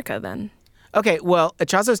come to America then? Okay, well,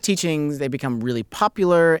 Echazo's teachings, they become really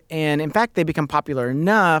popular, and in fact, they become popular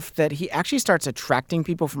enough that he actually starts attracting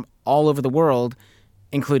people from all over the world,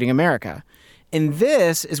 including America. And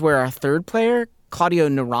this is where our third player, Claudio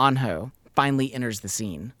Naranjo, finally enters the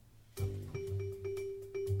scene.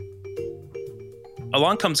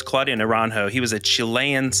 Along comes Claudio Naranjo. He was a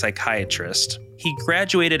Chilean psychiatrist. He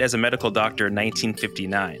graduated as a medical doctor in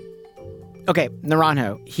 1959. Okay,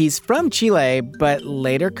 Naranjo, he's from Chile, but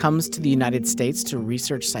later comes to the United States to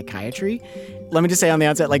research psychiatry. Let me just say on the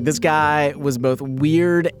outset, this guy was both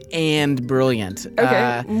weird and brilliant.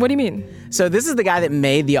 Okay, what do you mean? So this is the guy that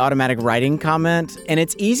made the automatic writing comment, and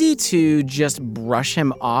it's easy to just brush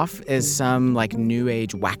him off as some, new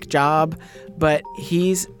age whack job, but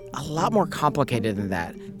he's a lot more complicated than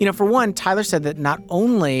that. For one, Tyler said that not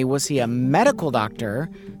only was he a medical doctor,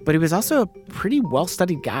 but he was also a pretty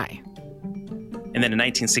well-studied guy. And then in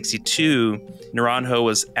 1962, Naranjo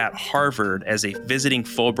was at Harvard as a visiting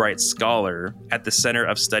Fulbright scholar at the Center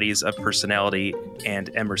of Studies of Personality and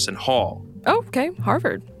Emerson Hall. Oh, okay,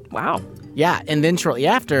 Harvard. Wow. Yeah, and then shortly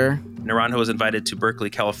after, Naranjo was invited to Berkeley,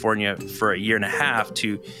 California for a year and a half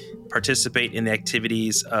to participate in the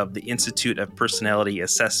activities of the Institute of Personality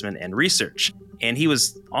Assessment and Research. And he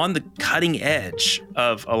was on the cutting edge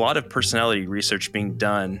of a lot of personality research being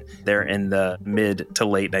done there in the mid to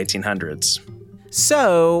late 1900s.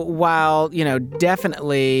 So while,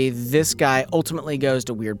 definitely this guy ultimately goes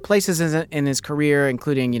to weird places in his career,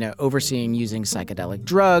 including, overseeing using psychedelic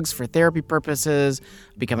drugs for therapy purposes,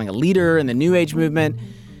 becoming a leader in the New Age movement,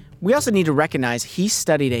 we also need to recognize he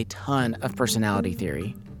studied a ton of personality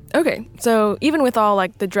theory. Okay, so even with all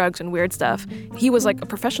the drugs and weird stuff, he was a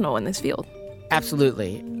professional in this field.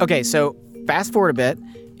 Absolutely. Okay, so fast forward a bit.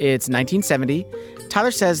 It's 1970.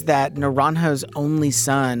 Tyler says that Naranjo's only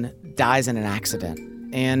son dies in an accident.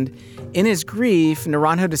 And in his grief,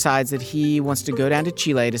 Naranjo decides that he wants to go down to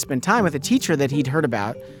Chile to spend time with a teacher that he'd heard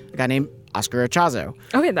about, a guy named Oscar Echazo.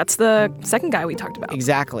 Okay, that's the second guy we talked about.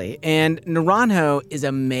 Exactly. And Naranjo is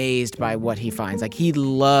amazed by what he finds. He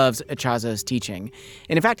loves Echazo's teaching.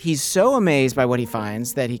 And in fact, he's so amazed by what he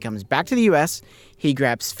finds that he comes back to the U.S., he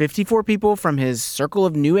grabs 54 people from his circle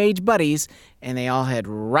of New Age buddies, and they all head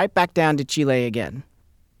right back down to Chile again.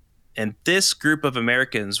 And this group of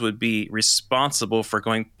Americans would be responsible for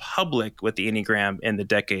going public with the Enneagram in the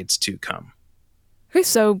decades to come. Okay,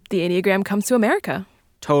 so the Enneagram comes to America.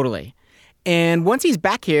 Totally. And once he's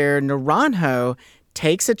back here, Naranjo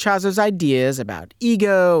takes Echazo's ideas about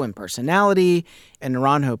ego and personality, and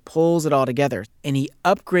Naranjo pulls it all together. And he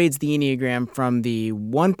upgrades the Enneagram from the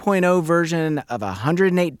 1.0 version of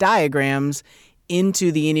 108 diagrams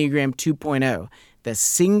into the Enneagram 2.0. The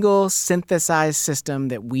single synthesized system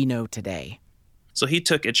that we know today. So he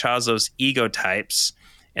took Echazo's ego types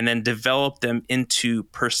and then developed them into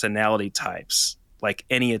personality types, like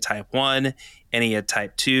Ennea type 1, Ennea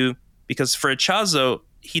type 2, because for Echazo,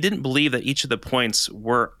 he didn't believe that each of the points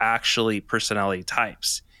were actually personality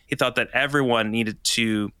types. He thought that everyone needed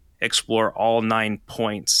to explore all 9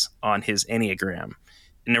 points on his Enneagram.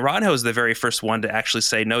 And Naranjo is the very first one to actually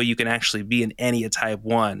say, no, you can actually be an Ennea type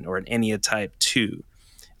 1 or an Ennea type 2.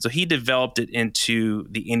 So he developed it into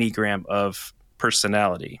the Enneagram of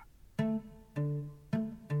personality.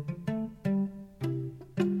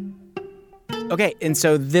 Okay, and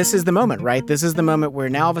so this is the moment, right? This is the moment where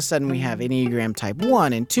now all of a sudden we have Enneagram type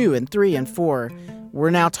 1 and 2 and 3 and 4.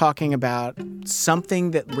 We're now talking about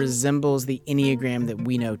something that resembles the Enneagram that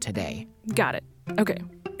we know today. Got it. Okay.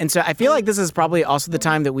 And so I feel like this is probably also the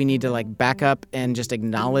time that we need to back up and just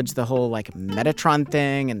acknowledge the whole Metatron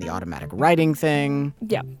thing and the automatic writing thing.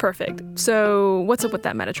 Yeah, perfect. So what's up with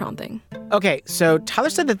that Metatron thing? Okay, so Tyler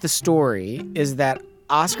said that the story is that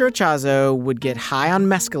Oscar Echazo would get high on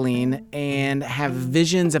mescaline and have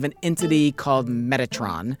visions of an entity called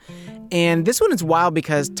Metatron. And this one is wild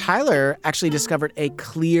because Tyler actually discovered a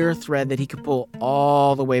clear thread that he could pull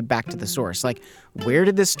all the way back to the source. Like, where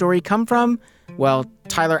did this story come from? Well,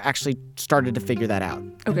 Tyler actually started to figure that out.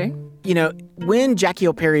 Okay. You know, when Jackie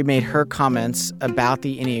O'Perry made her comments about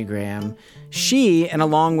the Enneagram, she, and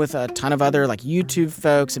along with a ton of other like YouTube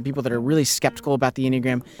folks and people that are really skeptical about the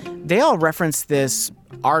Enneagram, they all referenced this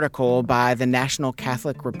article by the National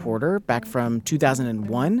Catholic Reporter back from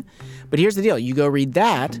 2001. But here's the deal. You go read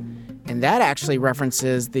that, and that actually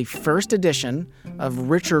references the first edition of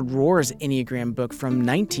Richard Rohr's Enneagram book from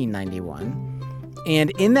 1991.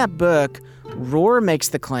 And in that book, Rohr makes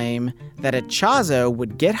the claim that a Chazo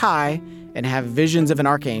would get high and have visions of an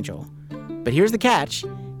archangel. But here's the catch.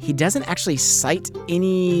 He doesn't actually cite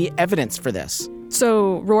any evidence for this.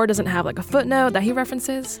 So Rohr doesn't have like a footnote that he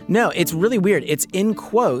references? No, it's really weird. It's in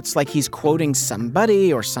quotes, like he's quoting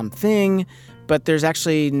somebody or something, but there's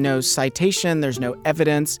actually no citation, there's no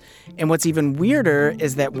evidence. And what's even weirder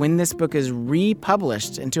is that when this book is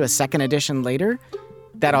republished into a second edition later,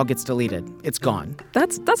 that all gets deleted. It's gone.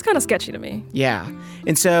 That's kind of sketchy to me. Yeah.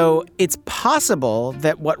 And so it's possible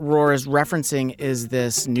that what Rohr is referencing is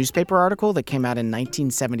this newspaper article that came out in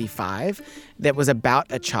 1975 that was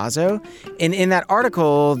about a Chazo. And in that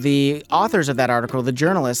article, the authors of that article, the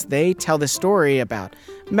journalists, they tell the story about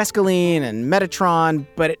mescaline and Metatron.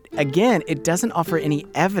 But again, it doesn't offer any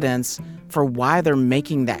evidence for why they're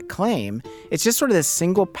making that claim. It's just sort of this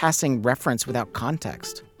single passing reference without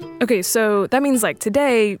context. Okay, so that means like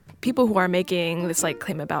today, people who are making this like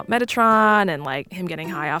claim about Metatron and like him getting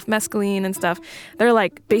high off mescaline and stuff, they're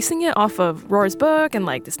like basing it off of Rohr's book and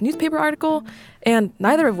like this newspaper article, and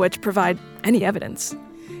neither of which provide any evidence.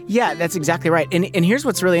 Yeah, that's exactly right. And here's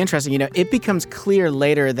what's really interesting. You know, it becomes clear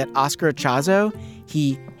later that Oscar Chazo,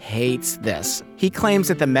 he hates this. He claims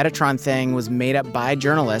that the Metatron thing was made up by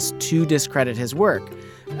journalists to discredit his work.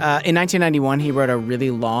 In 1991, he wrote a really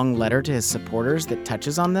long letter to his supporters that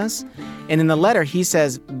touches on this. And in the letter, he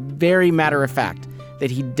says, very matter of fact, that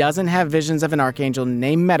he doesn't have visions of an archangel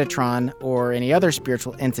named Metatron or any other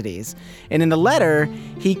spiritual entities. And in the letter,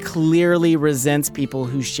 he clearly resents people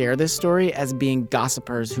who share this story as being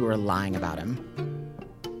gossipers who are lying about him.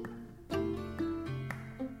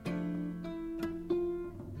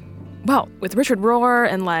 Wow, with Richard Rohr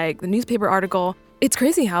and like the newspaper article, it's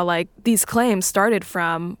crazy how like these claims started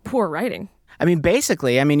from poor writing. I mean,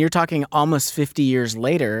 basically, you're talking almost 50 years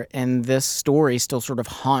later, and this story still sort of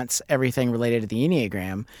haunts everything related to the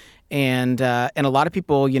Enneagram. And a lot of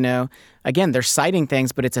people, you know, again, they're citing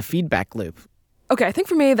things, but it's a feedback loop. Okay, I think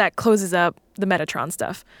for me that closes up the Metatron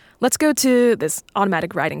stuff. Let's go to this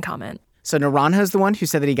automatic writing comment. So Naranjo's the one who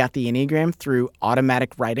said that he got the Enneagram through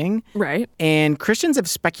automatic writing. Right. And Christians have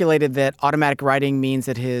speculated that automatic writing means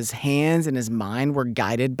that his hands and his mind were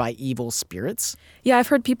guided by evil spirits. Yeah, I've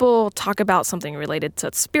heard people talk about something related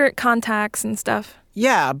to spirit contacts and stuff.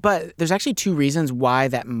 Yeah, but there's actually two reasons why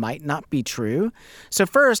that might not be true. So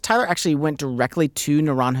first, Tyler actually went directly to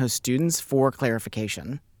Naranjo's students for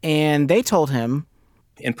clarification. And they told him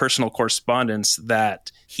in personal correspondence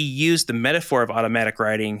that he used the metaphor of automatic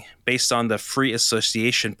writing based on the free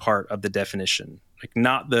association part of the definition, like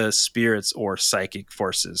not the spirits or psychic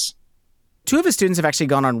forces. Two of his students have actually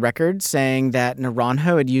gone on record saying that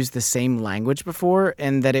Naranjo had used the same language before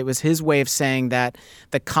and that it was his way of saying that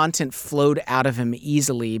the content flowed out of him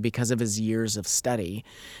easily because of his years of study.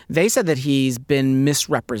 They said that he's been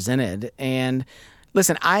misrepresented. And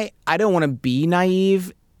listen, I don't want to be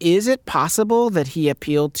naive. Is it possible that he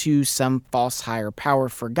appealed to some false higher power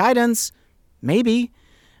for guidance? Maybe.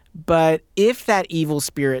 But if that evil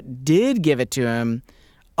spirit did give it to him,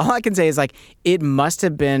 all I can say is it must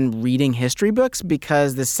have been reading history books,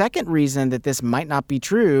 because the second reason that this might not be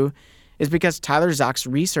true is because Tyler Zock's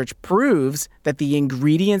research proves that the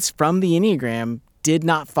ingredients from the Enneagram did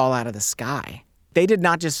not fall out of the sky. They did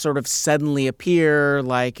not just sort of suddenly appear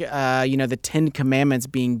like, the 10 Commandments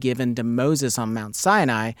being given to Moses on Mount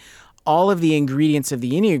Sinai. All of the ingredients of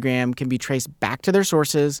the Enneagram can be traced back to their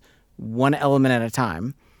sources, one element at a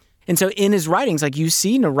time. And so in his writings, you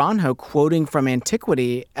see Naranjo quoting from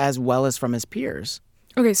antiquity as well as from his peers.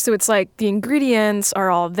 Okay, so it's like the ingredients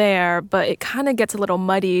are all there, but it kind of gets a little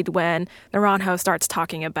muddied when Naranjo starts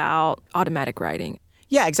talking about automatic writing.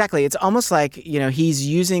 Yeah, exactly. It's almost like, he's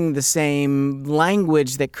using the same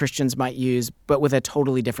language that Christians might use, but with a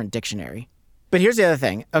totally different dictionary. But here's the other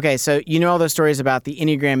thing. Okay, so you know all those stories about the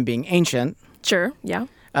Enneagram being ancient. Sure, yeah.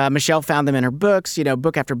 Michelle found them in her books.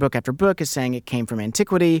 Book after book after book is saying it came from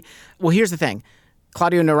antiquity. Well, here's the thing.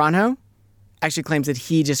 Claudio Naranjo actually claims that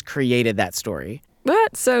he just created that story.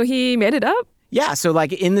 What? So he made it up? Yeah, so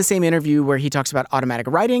in the same interview where he talks about automatic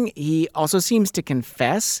writing, he also seems to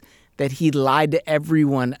confess that he lied to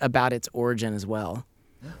everyone about its origin as well.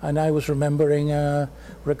 And I was remembering a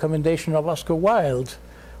recommendation of Oscar Wilde,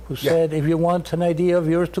 who said, if you want an idea of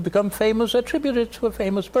yours to become famous, attribute it to a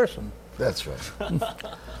famous person. That's right.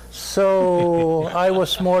 So I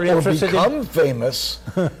was more interested in... become famous.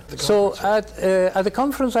 So at the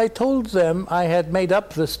conference, I told them I had made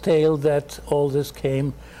up this tale that all this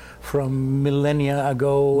came from millennia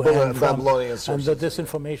ago, and that this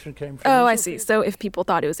information came from... Oh, I see. So if people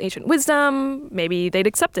thought it was ancient wisdom, maybe they'd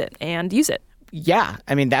accept it and use it. Yeah,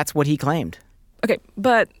 I mean, that's what he claimed. Okay,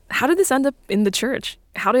 but how did this end up in the church?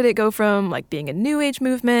 How did it go from like being a New Age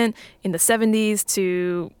movement in the 70s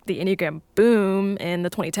to the Enneagram boom in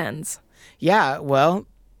the 2010s? Yeah, well,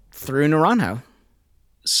 through Naranjo.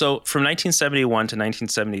 So from 1971 to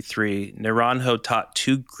 1973, Naranjo taught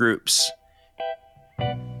two groups.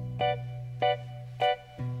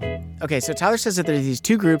 Okay, so Tyler says that there are these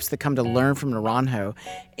two groups that come to learn from Naranjo.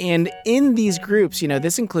 And in these groups,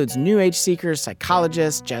 this includes New Age seekers,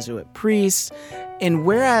 psychologists, Jesuit priests. And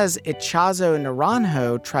whereas Ichazo and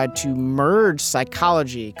Naranjo tried to merge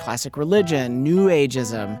psychology, classic religion, New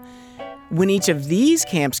Ageism, when each of these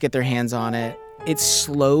camps get their hands on it, it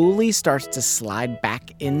slowly starts to slide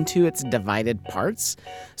back into its divided parts.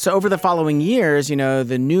 So over the following years,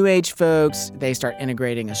 the New Age folks, they start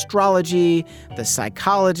integrating astrology. The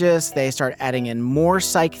psychologists, they start adding in more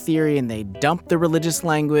psych theory and they dump the religious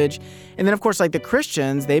language. And then, of course, like the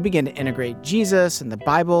Christians, they begin to integrate Jesus and the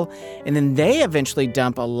Bible. And then they eventually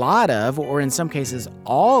dump a lot of, or in some cases,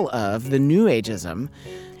 all of the New Ageism.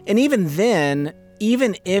 And even then,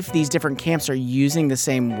 even if these different camps are using the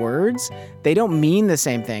same words, they don't mean the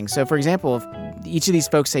same thing. So, for example, if each of these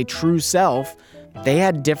folks say true self, they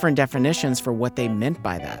had different definitions for what they meant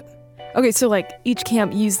by that. Okay, so like each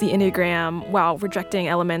camp used the Enneagram while rejecting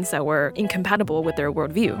elements that were incompatible with their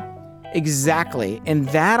worldview. Exactly. And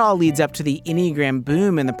that all leads up to the Enneagram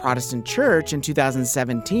boom in the Protestant church in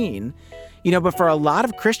 2017. But for a lot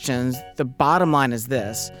of Christians, the bottom line is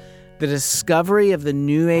this. The discovery of the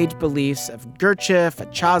New Age beliefs of Gurdjieff,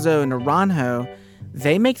 Ichazo, and Naranjo,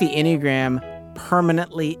 they make the Enneagram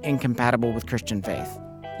permanently incompatible with Christian faith.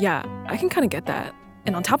 Yeah, I can kind of get that.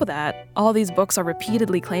 And on top of that, all these books are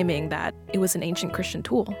repeatedly claiming that it was an ancient Christian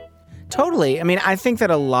tool. Totally. I mean, I think that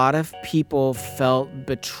a lot of people felt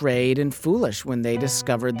betrayed and foolish when they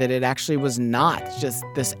discovered that it actually was not just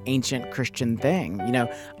this ancient Christian thing.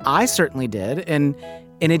 I certainly did, and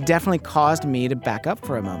it definitely caused me to back up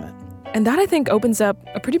for a moment. And that, I think, opens up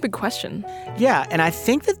a pretty big question. Yeah, and I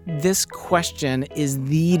think that this question is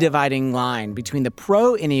the dividing line between the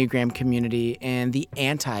pro-Enneagram community and the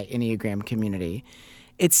anti-Enneagram community.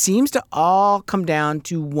 It seems to all come down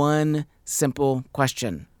to one simple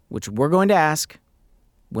question, which we're going to ask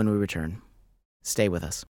when we return. Stay with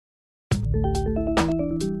us.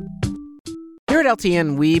 Here at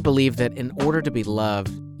LTN, we believe that in order to be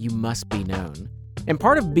loved, you must be known. And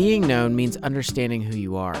part of being known means understanding who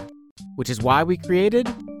you are, which is why we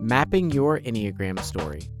created Mapping Your Enneagram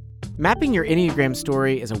Story. Mapping Your Enneagram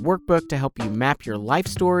Story is a workbook to help you map your life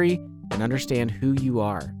story and understand who you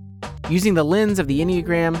are. Using the lens of the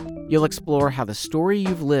Enneagram, you'll explore how the story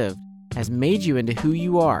you've lived has made you into who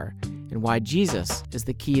you are and why Jesus is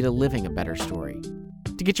the key to living a better story.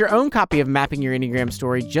 To get your own copy of Mapping Your Enneagram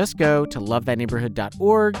Story, just go to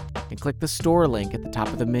lovethyneighborhood.org and click the store link at the top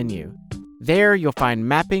of the menu. There, you'll find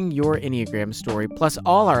Mapping Your Enneagram Story, plus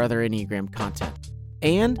all our other Enneagram content.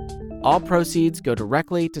 And all proceeds go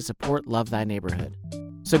directly to support Love Thy Neighborhood.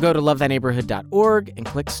 So go to lovethyneighborhood.org and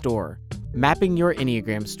click Store, Mapping Your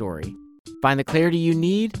Enneagram Story. Find the clarity you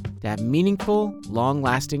need to have meaningful,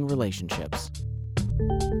 long-lasting relationships.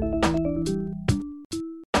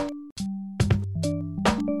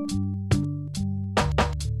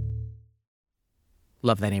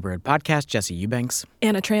 Love Thy Neighborhood podcast, Jesse Eubanks.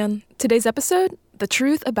 Anna Tran. Today's episode, The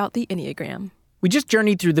Truth About the Enneagram. We just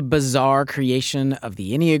journeyed through the bizarre creation of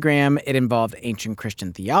the Enneagram. It involved ancient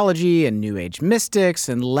Christian theology and New Age mystics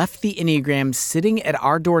and left the Enneagram sitting at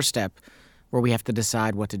our doorstep where we have to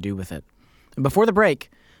decide what to do with it. And before the break,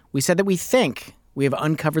 we said that we think we have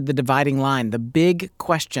uncovered the dividing line, the big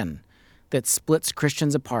question that splits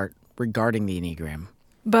Christians apart regarding the Enneagram.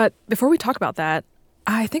 But before we talk about that,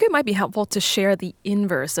 I think it might be helpful to share the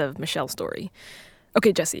inverse of Michelle's story.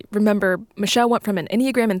 Okay, Jesse, remember, Michelle went from an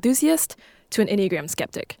Enneagram enthusiast to an Enneagram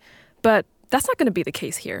skeptic. But that's not going to be the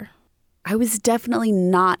case here. I was definitely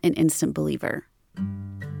not an instant believer.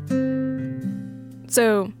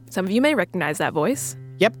 So, some of you may recognize that voice.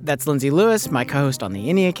 Yep, that's Lindsey Lewis, my co-host on the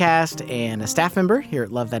Enneacast and a staff member here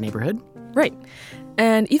at Love Thy Neighborhood. Right.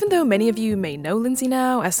 And even though many of you may know Lindsey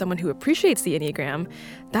now as someone who appreciates the Enneagram,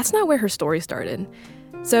 that's not where her story started.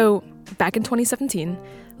 So back in 2017,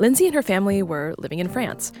 Lindsey and her family were living in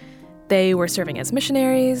France. They were serving as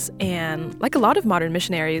missionaries, and like a lot of modern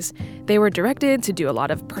missionaries, they were directed to do a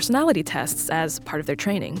lot of personality tests as part of their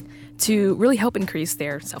training to really help increase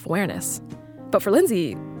their self-awareness. But for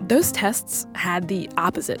Lindsey, those tests had the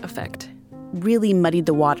opposite effect. Really muddied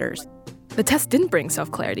the waters. The tests didn't bring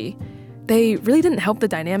self-clarity. They really didn't help the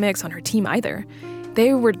dynamics on her team either.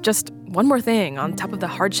 They were just one more thing on top of the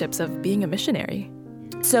hardships of being a missionary.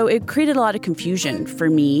 So it created a lot of confusion for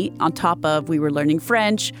me, on top of we were learning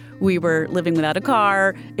French, we were living without a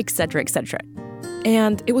car, etc., etc.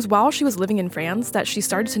 And it was while she was living in France that she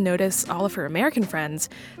started to notice all of her American friends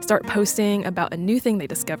start posting about a new thing they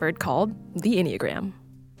discovered called the Enneagram.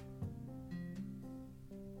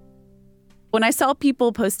 When I saw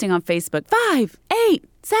people posting on Facebook, 5, 8,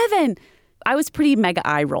 7, I was pretty mega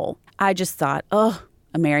eye roll. I just thought, oh,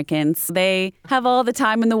 Americans, they have all the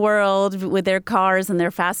time in the world with their cars and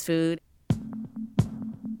their fast food.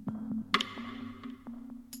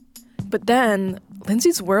 But then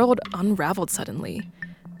Lindsey's world unraveled suddenly.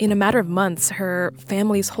 In a matter of months, her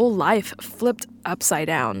family's whole life flipped upside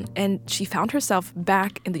down, and she found herself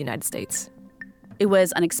back in the United States. It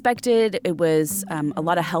was unexpected. It was a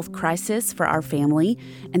lot of health crisis for our family.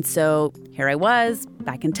 And so here I was,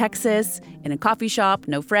 back in Texas, in a coffee shop,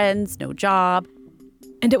 no friends, no job.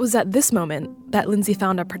 And it was at this moment that Lindsey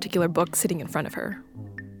found a particular book sitting in front of her.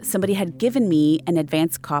 Somebody had given me an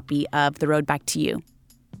advance copy of The Road Back to You.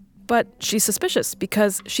 But she's suspicious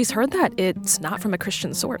because she's heard that it's not from a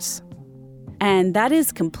Christian source. And that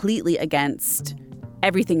is completely against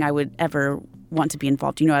everything I would ever want to be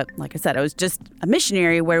involved. You know, like I said, I was just a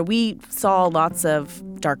missionary where we saw lots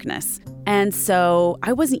of darkness. And so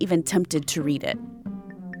I wasn't even tempted to read it.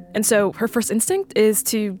 And so her first instinct is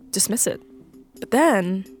to dismiss it. But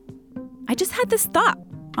then I just had this thought.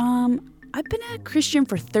 I've been a Christian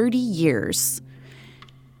for 30 years.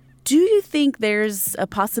 Do you think there's a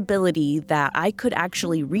possibility that I could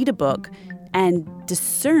actually read a book and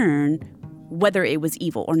discern whether it was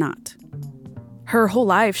evil or not? Her whole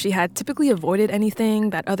life, she had typically avoided anything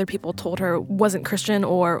that other people told her wasn't Christian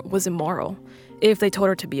or was immoral. If they told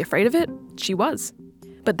her to be afraid of it, she was.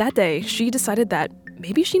 But that day, she decided that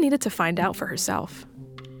maybe she needed to find out for herself.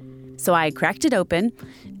 So I cracked it open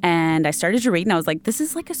and I started to read, and I was like, this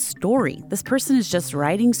is like a story. This person is just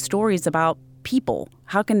writing stories about people.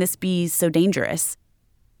 How can this be so dangerous?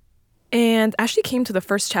 And as she came to the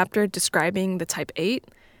first chapter describing the type 8,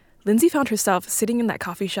 Lindsey found herself sitting in that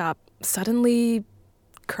coffee shop, suddenly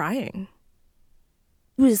crying.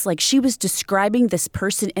 It was like she was describing this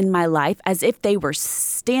person in my life as if they were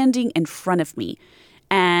standing in front of me.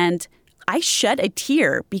 And I shed a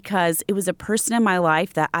tear because it was a person in my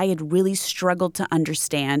life that I had really struggled to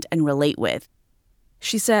understand and relate with.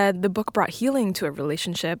 She said the book brought healing to a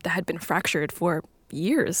relationship that had been fractured for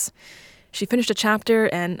years. She finished a chapter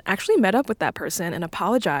and actually met up with that person and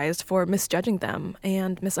apologized for misjudging them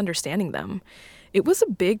and misunderstanding them. It was a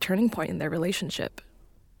big turning point in their relationship.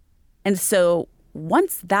 And so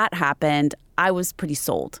once that happened, I was pretty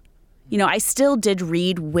sold. You know, I still did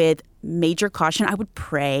read with major caution. I would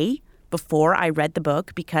pray before I read the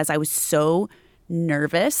book because I was so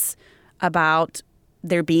nervous about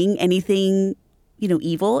there being anything,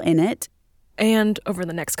 evil in it. And over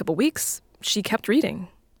the next couple weeks, she kept reading.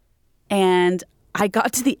 And I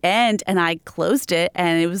got to the end and I closed it,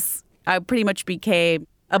 and I pretty much became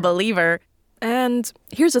a believer. And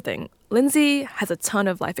here's the thing. Lindsey has a ton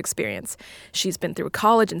of life experience. She's been through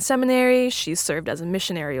college and seminary. She's served as a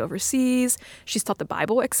missionary overseas. She's taught the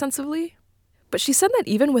Bible extensively. But she said that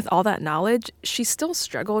even with all that knowledge, she still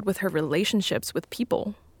struggled with her relationships with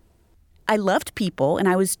people. I loved people and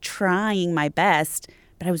I was trying my best,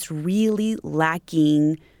 but I was really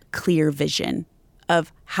lacking clear vision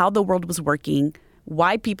of how the world was working,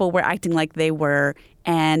 why people were acting like they were,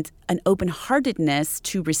 and an open-heartedness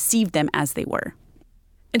to receive them as they were.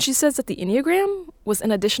 And she says that the Enneagram was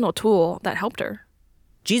an additional tool that helped her.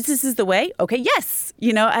 Jesus is the way? Okay, yes.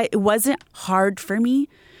 It wasn't hard for me.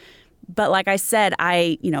 But like I said,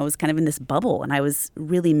 I was kind of in this bubble and I was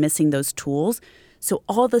really missing those tools. So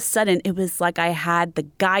all of a sudden, it was like I had the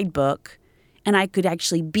guidebook and I could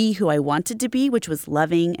actually be who I wanted to be, which was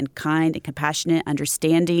loving and kind and compassionate,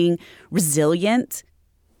 understanding, resilient.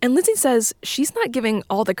 And Lindsey says she's not giving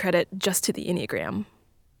all the credit just to the Enneagram.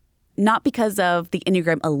 Not because of the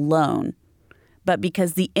Enneagram alone, but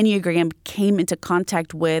because the Enneagram came into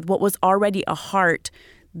contact with what was already a heart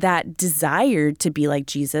that desired to be like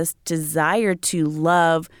Jesus, desired to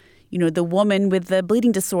love, the woman with the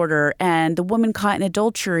bleeding disorder and the woman caught in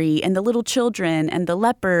adultery and the little children and the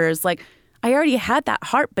lepers. Like, I already had that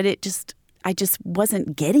heart, but I just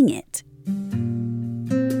wasn't getting it.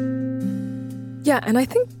 Yeah, and I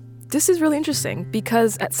think this is really interesting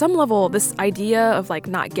because at some level, this idea of like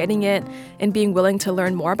not getting it and being willing to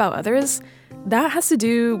learn more about others, that has to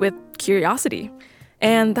do with curiosity.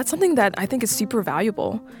 And that's something that I think is super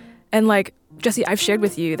valuable. And like, Jesse, I've shared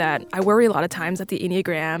with you that I worry a lot of times that the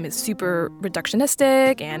Enneagram is super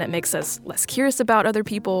reductionistic and it makes us less curious about other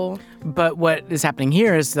people. But what is happening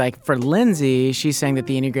here is like for Lindsey, she's saying that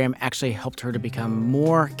the Enneagram actually helped her to become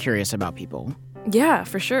more curious about people. Yeah,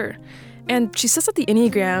 for sure. And she says that the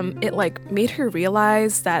Enneagram, it like made her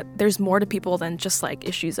realize that there's more to people than just like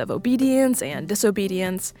issues of obedience and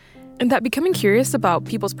disobedience. And that becoming curious about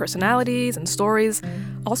people's personalities and stories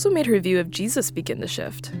also made her view of Jesus begin to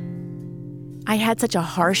shift. I had such a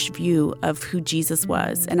harsh view of who Jesus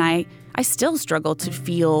was, and I still struggle to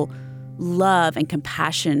feel love and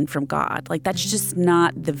compassion from God. Like, that's just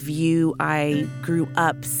not the view I grew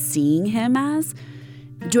up seeing him as.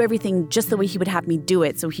 Do everything just the way he would have me do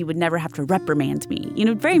it so he would never have to reprimand me. You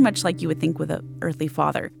know, very much like you would think with an earthly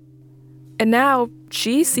father. And now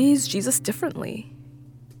she sees Jesus differently.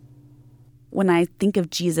 When I think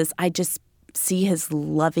of Jesus, I just see his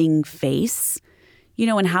loving face, you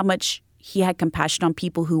know, and how much he had compassion on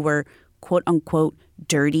people who were, quote unquote,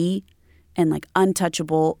 dirty and like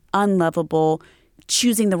untouchable, unlovable,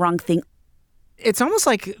 choosing the wrong thing. It's almost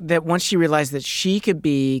like that once she realized that she could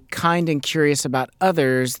be kind and curious about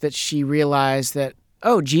others, that she realized that,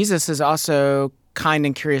 oh, Jesus is also kind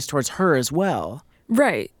and curious towards her as well.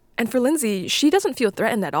 Right. And for Lindsey, she doesn't feel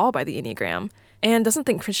threatened at all by the Enneagram and doesn't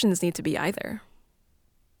think Christians need to be either.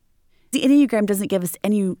 The Enneagram doesn't give us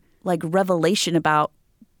any like revelation about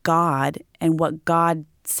God and what God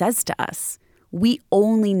says to us. We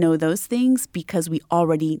only know those things because we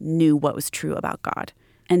already knew what was true about God.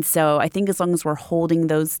 And so I think as long as we're holding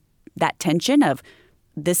that tension of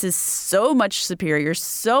this is so much superior,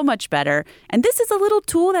 so much better, and this is a little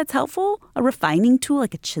tool that's helpful, a refining tool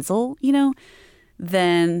like a chisel, you know,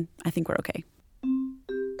 then I think we're okay.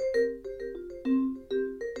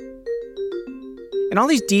 And all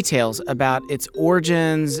these details about its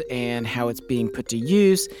origins and how it's being put to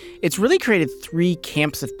use, it's really created three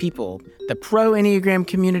camps of people. The pro-Enneagram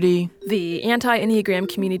community, the anti-Enneagram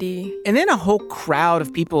community, and then a whole crowd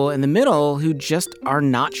of people in the middle who just are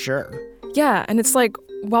not sure. Yeah, and it's like,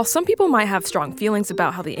 while some people might have strong feelings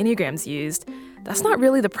about how the Enneagram's used, that's not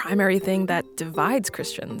really the primary thing that divides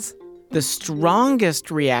Christians. The strongest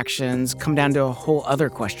reactions come down to a whole other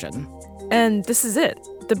question. And this is it.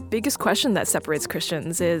 The biggest question that separates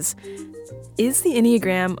Christians is the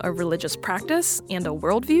Enneagram a religious practice and a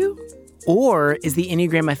worldview? Or is the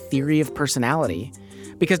Enneagram a theory of personality?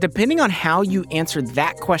 Because depending on how you answer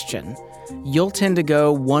that question, you'll tend to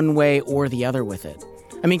go one way or the other with it.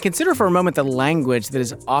 I mean, consider for a moment the language that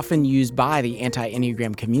is often used by the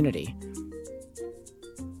anti-Enneagram community.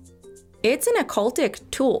 It's an occultic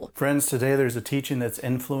tool. Friends, today there's a teaching that's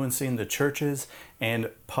influencing the churches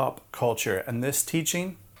and pop culture, and this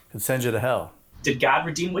teaching could send you to hell. Did God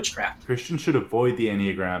redeem witchcraft? Christians should avoid the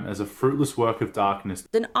Enneagram as a fruitless work of darkness.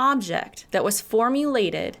 An object that was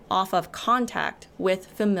formulated off of contact with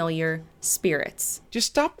familiar spirits. Just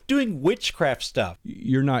stop doing witchcraft stuff.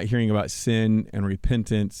 You're not hearing about sin and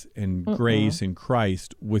repentance and grace in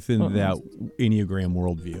Christ within that Enneagram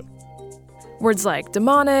worldview. Words like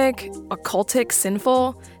demonic, occultic,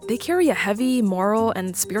 sinful, they carry a heavy moral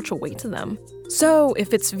and spiritual weight to them. So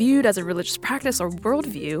if it's viewed as a religious practice or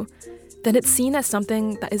worldview, then it's seen as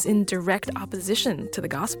something that is in direct opposition to the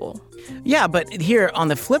gospel. Yeah, but here on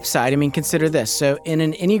the flip side, I mean, consider this. So in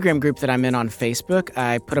an Enneagram group that I'm in on Facebook,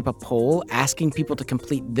 I put up a poll asking people to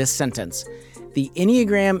complete this sentence. The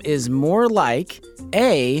Enneagram is more like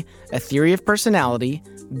A, a theory of personality,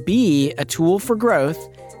 B, a tool for growth,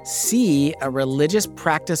 C, a religious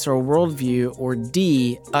practice or worldview, or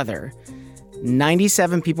D, other.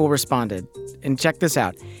 97 people responded. And check this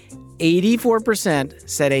out. 84%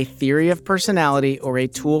 said a theory of personality or a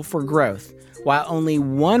tool for growth, while only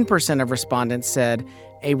 1% of respondents said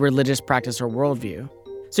a religious practice or worldview.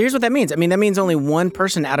 So here's what that means. I mean, that means only one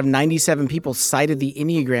person out of 97 people cited the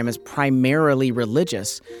Enneagram as primarily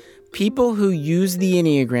religious. People who use the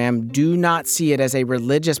Enneagram do not see it as a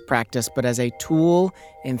religious practice, but as a tool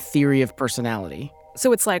and theory of personality.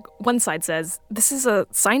 So it's like one side says, this is a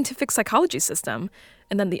scientific psychology system.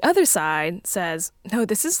 And then the other side says, no,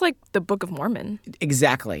 this is like the Book of Mormon.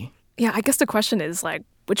 Exactly. Yeah, I guess the question is like,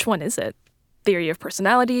 which one is it? Theory of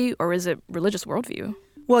personality or is it religious worldview?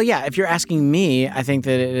 Well, yeah, if you're asking me, I think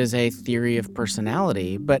that it is a theory of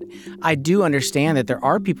personality, but I do understand that there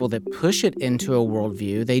are people that push it into a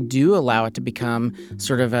worldview. They do allow it to become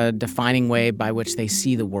sort of a defining way by which they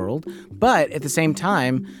see the world. But at the same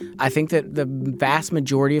time, I think that the vast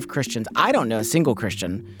majority of Christians, I don't know a single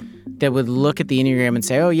Christian that would look at the Enneagram and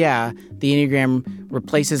say, oh yeah, the Enneagram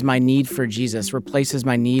replaces my need for Jesus, replaces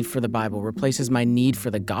my need for the Bible, replaces my need for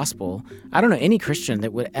the gospel. I don't know any Christian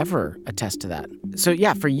that would ever attest to that. So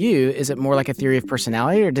yeah, for you, is it more like a theory of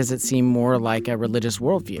personality, or does it seem more like a religious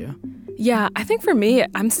worldview? Yeah, I think for me,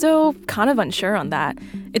 I'm still kind of unsure on that.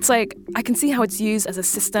 It's like, I can see how it's used as a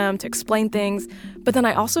system to explain things, but then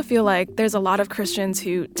I also feel like there's a lot of Christians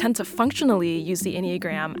who tend to functionally use the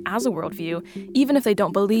Enneagram as a worldview, even if they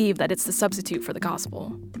don't believe that it's the substitute for the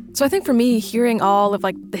gospel. So I think for me, hearing all of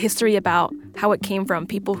like the history about how it came from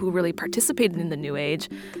people who really participated in the New Age,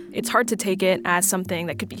 it's hard to take it as something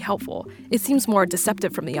that could be helpful. It seems more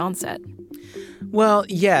deceptive from the onset. Well,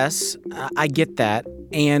 yes, I get that,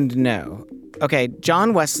 and no. Okay,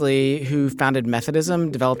 John Wesley, who founded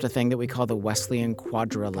Methodism, developed a thing that we call the Wesleyan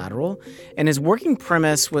quadrilateral, and his working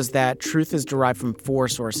premise was that truth is derived from 4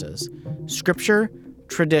 sources: Scripture,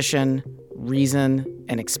 tradition, reason,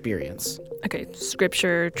 and experience. Okay,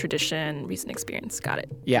 Scripture, tradition, reason, experience. Got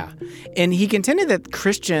it. Yeah. And he contended that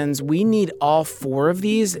Christians, we need all 4 of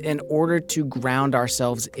these in order to ground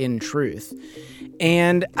ourselves in truth.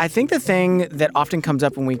 And I think the thing that often comes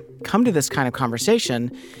up when we come to this kind of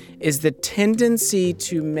conversation is the tendency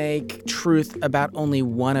to make truth about only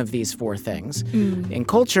one of these 4 things. In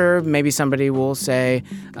culture, maybe somebody will say,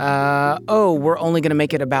 we're only going to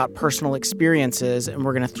make it about personal experiences and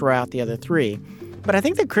we're going to throw out the other 3. But I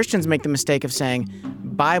think that Christians make the mistake of saying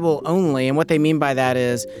Bible only, and what they mean by that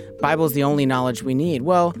is Bible is the only knowledge we need.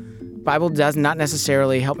 Well, Bible does not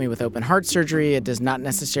necessarily help me with open heart surgery. It does not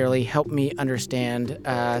necessarily help me understand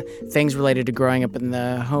things related to growing up in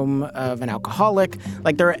the home of an alcoholic.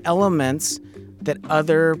 Like, there are elements that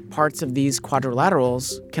other parts of these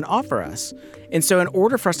quadrilaterals can offer us. And so in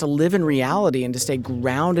order for us to live in reality and to stay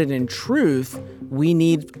grounded in truth, we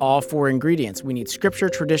need all 4 ingredients. We need Scripture,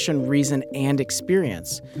 tradition, reason, and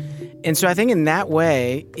experience. And so I think in that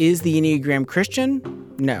way, is the Enneagram Christian?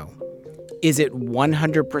 No. Is it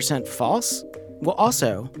 100% false? Well,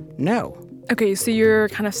 also, no. Okay, so you're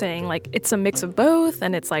kind of saying like it's a mix of both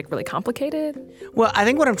and it's like really complicated? Well, I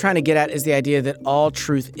think what I'm trying to get at is the idea that all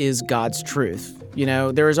truth is God's truth. You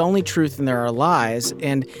know, there is only truth and there are lies.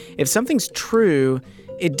 And if something's true,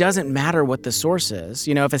 it doesn't matter what the source is.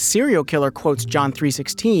 You know, if a serial killer quotes John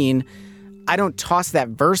 3:16, I don't toss that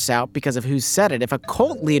verse out because of who said it. If a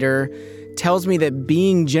cult leader tells me that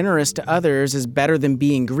being generous to others is better than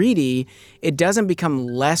being greedy, it doesn't become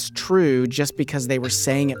less true just because they were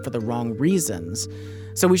saying it for the wrong reasons.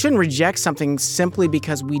 So we shouldn't reject something simply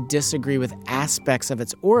because we disagree with aspects of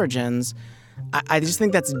its origins. I just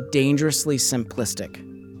think that's dangerously simplistic.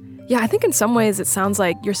 Yeah, I think in some ways it sounds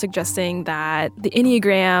like you're suggesting that the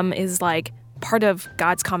Enneagram is like part of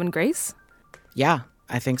God's common grace? Yeah,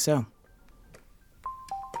 I think so.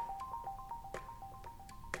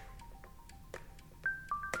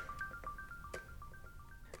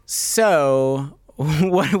 So,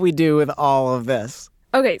 what do we do with all of this?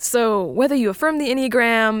 Okay, so whether you affirm the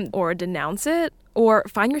Enneagram or denounce it, or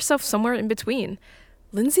find yourself somewhere in between,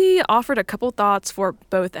 Lindsey offered a couple thoughts for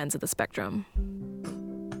both ends of the spectrum.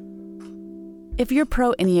 If you're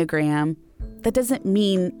pro-Enneagram, that doesn't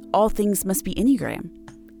mean all things must be Enneagram.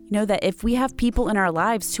 You know that if we have people in our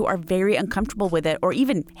lives who are very uncomfortable with it or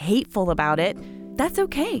even hateful about it, that's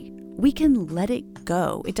okay. We can let it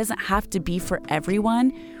go. It doesn't have to be for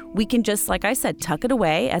everyone. We can just, like I said, tuck it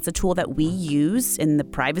away as a tool that we use in the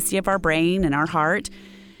privacy of our brain and our heart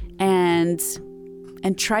and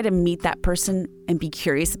try to meet that person and be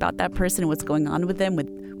curious about that person and what's going on with them,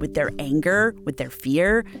 with their anger, with their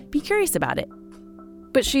fear. Be curious about it.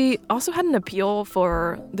 But she also had an appeal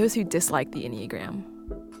for those who dislike the Enneagram.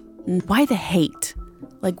 Why the hate?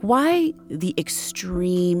 Like, why the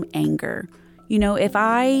extreme anger? You know, if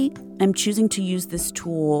I am choosing to use this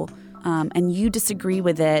tool and you disagree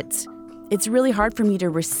with it, it's really hard for me to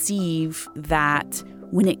receive that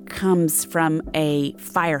when it comes from a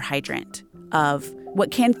fire hydrant of what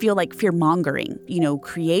can feel like fear-mongering, you know,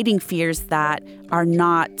 creating fears that are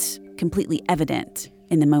not completely evident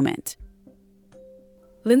in the moment.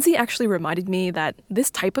 Lindsey actually reminded me that this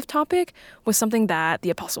type of topic was something that the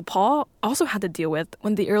Apostle Paul also had to deal with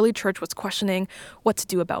when the early church was questioning what to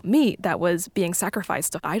do about meat that was being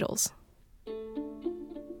sacrificed to idols.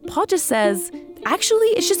 Paul just says, actually,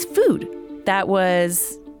 it's just food that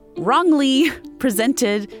was wrongly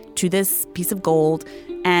presented to this piece of gold.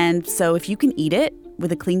 And so if you can eat it,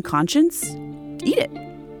 with a clean conscience, eat it.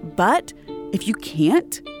 But if you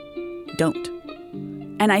can't, don't.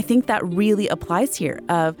 And I think that really applies here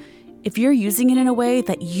of if you're using it in a way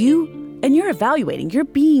that you're evaluating, you're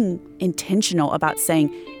being intentional about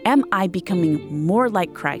saying, am I becoming more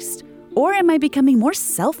like Christ? Or am I becoming more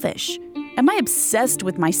selfish? Am I obsessed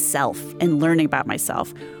with myself and learning about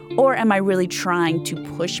myself? Or am I really trying to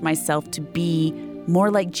push myself to be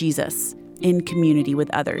more like Jesus in community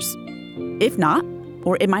with others? If not,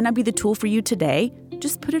 or it might not be the tool for you today,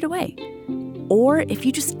 just put it away. Or if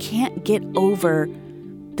you just can't get over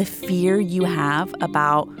the fear you have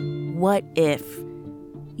about what if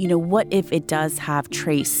it does have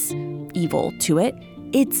trace evil to it,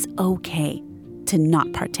 it's okay to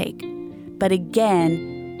not partake. But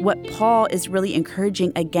again, what Paul is really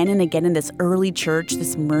encouraging again and again in this early church,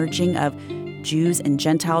 this merging of Jews and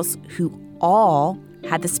Gentiles who all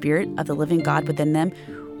had the Spirit of the living God within them,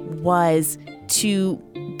 was to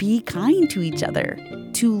be kind to each other,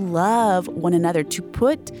 to love one another, to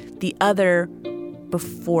put the other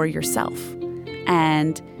before yourself.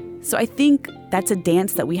 And so I think that's a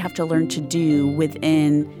dance that we have to learn to do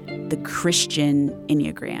within the Christian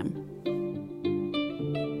Enneagram.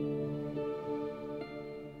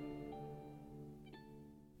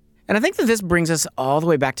 And I think that this brings us all the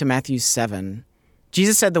way back to Matthew 7.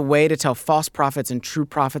 Jesus said the way to tell false prophets and true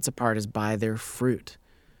prophets apart is by their fruit.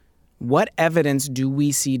 What evidence do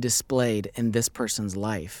we see displayed in this person's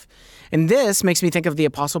life? And this makes me think of the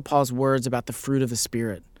Apostle Paul's words about the fruit of the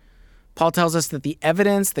Spirit. Paul tells us that the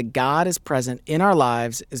evidence that God is present in our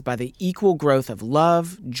lives is by the equal growth of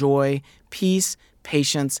love, joy, peace,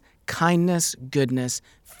 patience, kindness, goodness,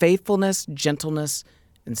 faithfulness, gentleness,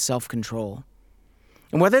 and self-control.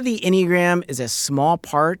 And whether the Enneagram is a small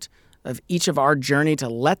part of each of our journey to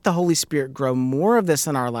let the Holy Spirit grow more of this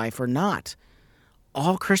in our life or not,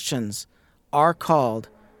 all Christians are called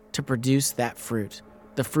to produce that fruit,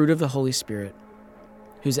 the fruit of the Holy Spirit,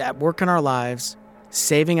 who's at work in our lives,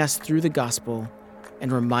 saving us through the gospel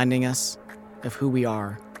and reminding us of who we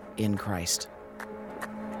are in Christ.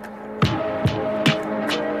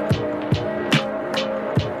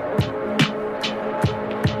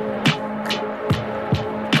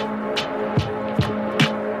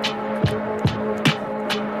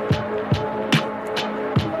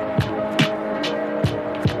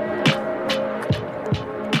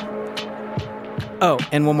 Oh,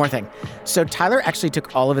 and one more thing. So Tyler actually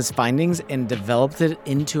took all of his findings and developed it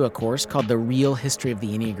into a course called The Real History of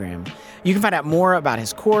the Enneagram. You can find out more about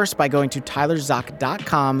his course by going to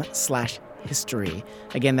tylerzock.com/history.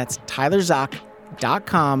 Again, that's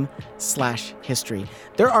tylerzock.com/history.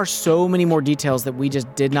 There are so many more details that we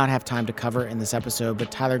just did not have time to cover in this episode,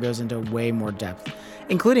 but Tyler goes into way more depth,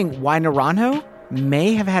 including why Naranjo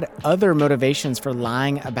may have had other motivations for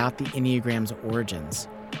lying about the Enneagram's origins.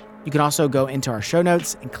 You can also go into our show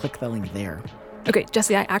notes and click the link there. Okay,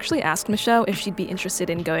 Jesse, I actually asked Michelle if she'd be interested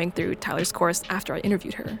in going through Tyler's course after I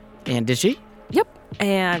interviewed her. And did she? Yep.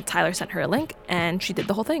 And Tyler sent her a link, and she did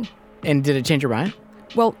the whole thing. And did it change her mind?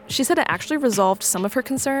 Well, she said it actually resolved some of her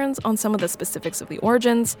concerns on some of the specifics of the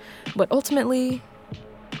origins, but ultimately...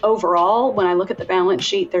 Overall, when I look at the balance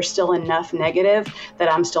sheet, there's still enough negative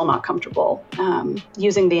that I'm still not comfortable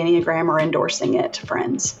using the Enneagram or endorsing it to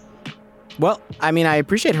friends. Well, I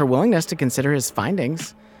appreciate her willingness to consider his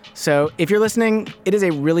findings. So if you're listening, it is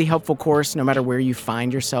a really helpful course no matter where you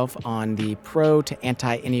find yourself on the pro to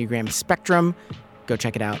anti-Enneagram spectrum. Go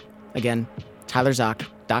check it out. Again,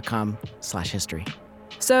 tylerzock.com/history.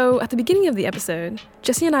 So at the beginning of the episode,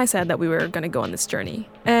 Jesse and I said that we were going to go on this journey.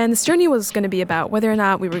 And this journey was going to be about whether or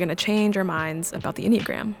not we were going to change our minds about the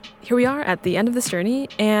Enneagram. Here we are at the end of this journey,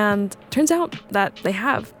 and turns out that they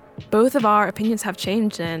have. Both of our opinions have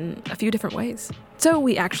changed in a few different ways. So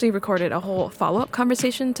we actually recorded a whole follow-up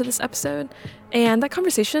conversation to this episode, and that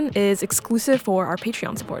conversation is exclusive for our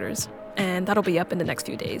Patreon supporters, and that'll be up in the next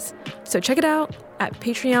few days. So check it out at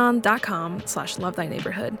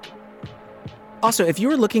patreon.com/lovethyneighborhood. Also, if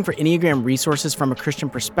you are looking for Enneagram resources from a Christian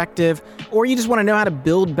perspective, or you just want to know how to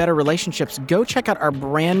build better relationships, go check out our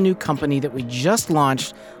brand new company that we just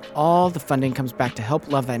launched. All the funding comes back to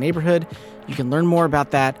help Love Thy Neighborhood. You can learn more about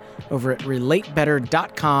that over at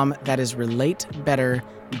relatebetter.com. That is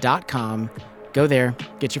relatebetter.com. Go there,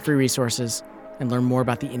 get your free resources, and learn more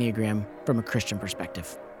about the Enneagram from a Christian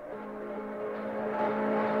perspective.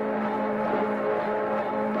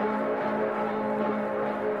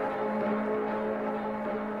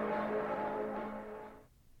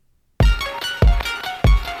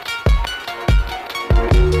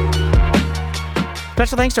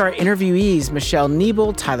 Special thanks to our interviewees, Michelle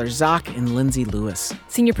Niebel, Tyler Zock, and Lindsey Lewis.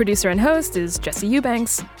 Senior producer and host is Jesse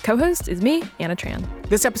Eubanks. Co-host is me, Anna Tran.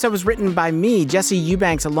 This episode was written by me, Jesse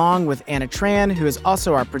Eubanks, along with Anna Tran, who is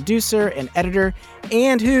also our producer and editor,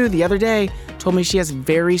 and who, the other day, told me she has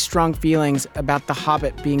very strong feelings about The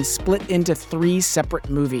Hobbit being split into 3 separate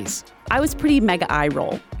movies. I was pretty mega eye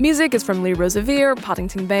roll. Music is from Lee Rosevere,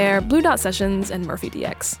 Poddington Bear, Blue Dot Sessions, and Murphy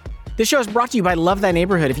DX. This show is brought to you by Love Thy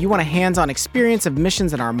Neighborhood. If you want a hands-on experience of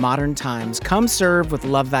missions in our modern times, come serve with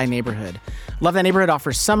Love Thy Neighborhood. Love Thy Neighborhood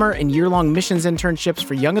offers summer and year-long missions internships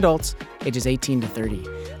for young adults ages 18 to 30.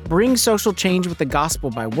 Bring social change with the gospel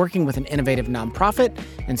by working with an innovative nonprofit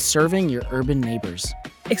and serving your urban neighbors.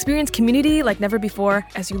 Experience community like never before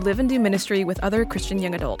as you live and do ministry with other Christian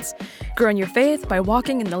young adults. Grow in your faith by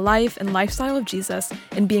walking in the life and lifestyle of Jesus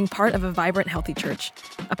and being part of a vibrant, healthy church.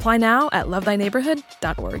 Apply now at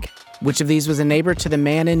lovethyneighborhood.org. Which of these was a neighbor to the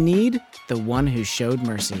man in need? The one who showed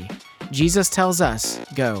mercy. Jesus tells us,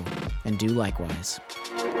 go and do likewise.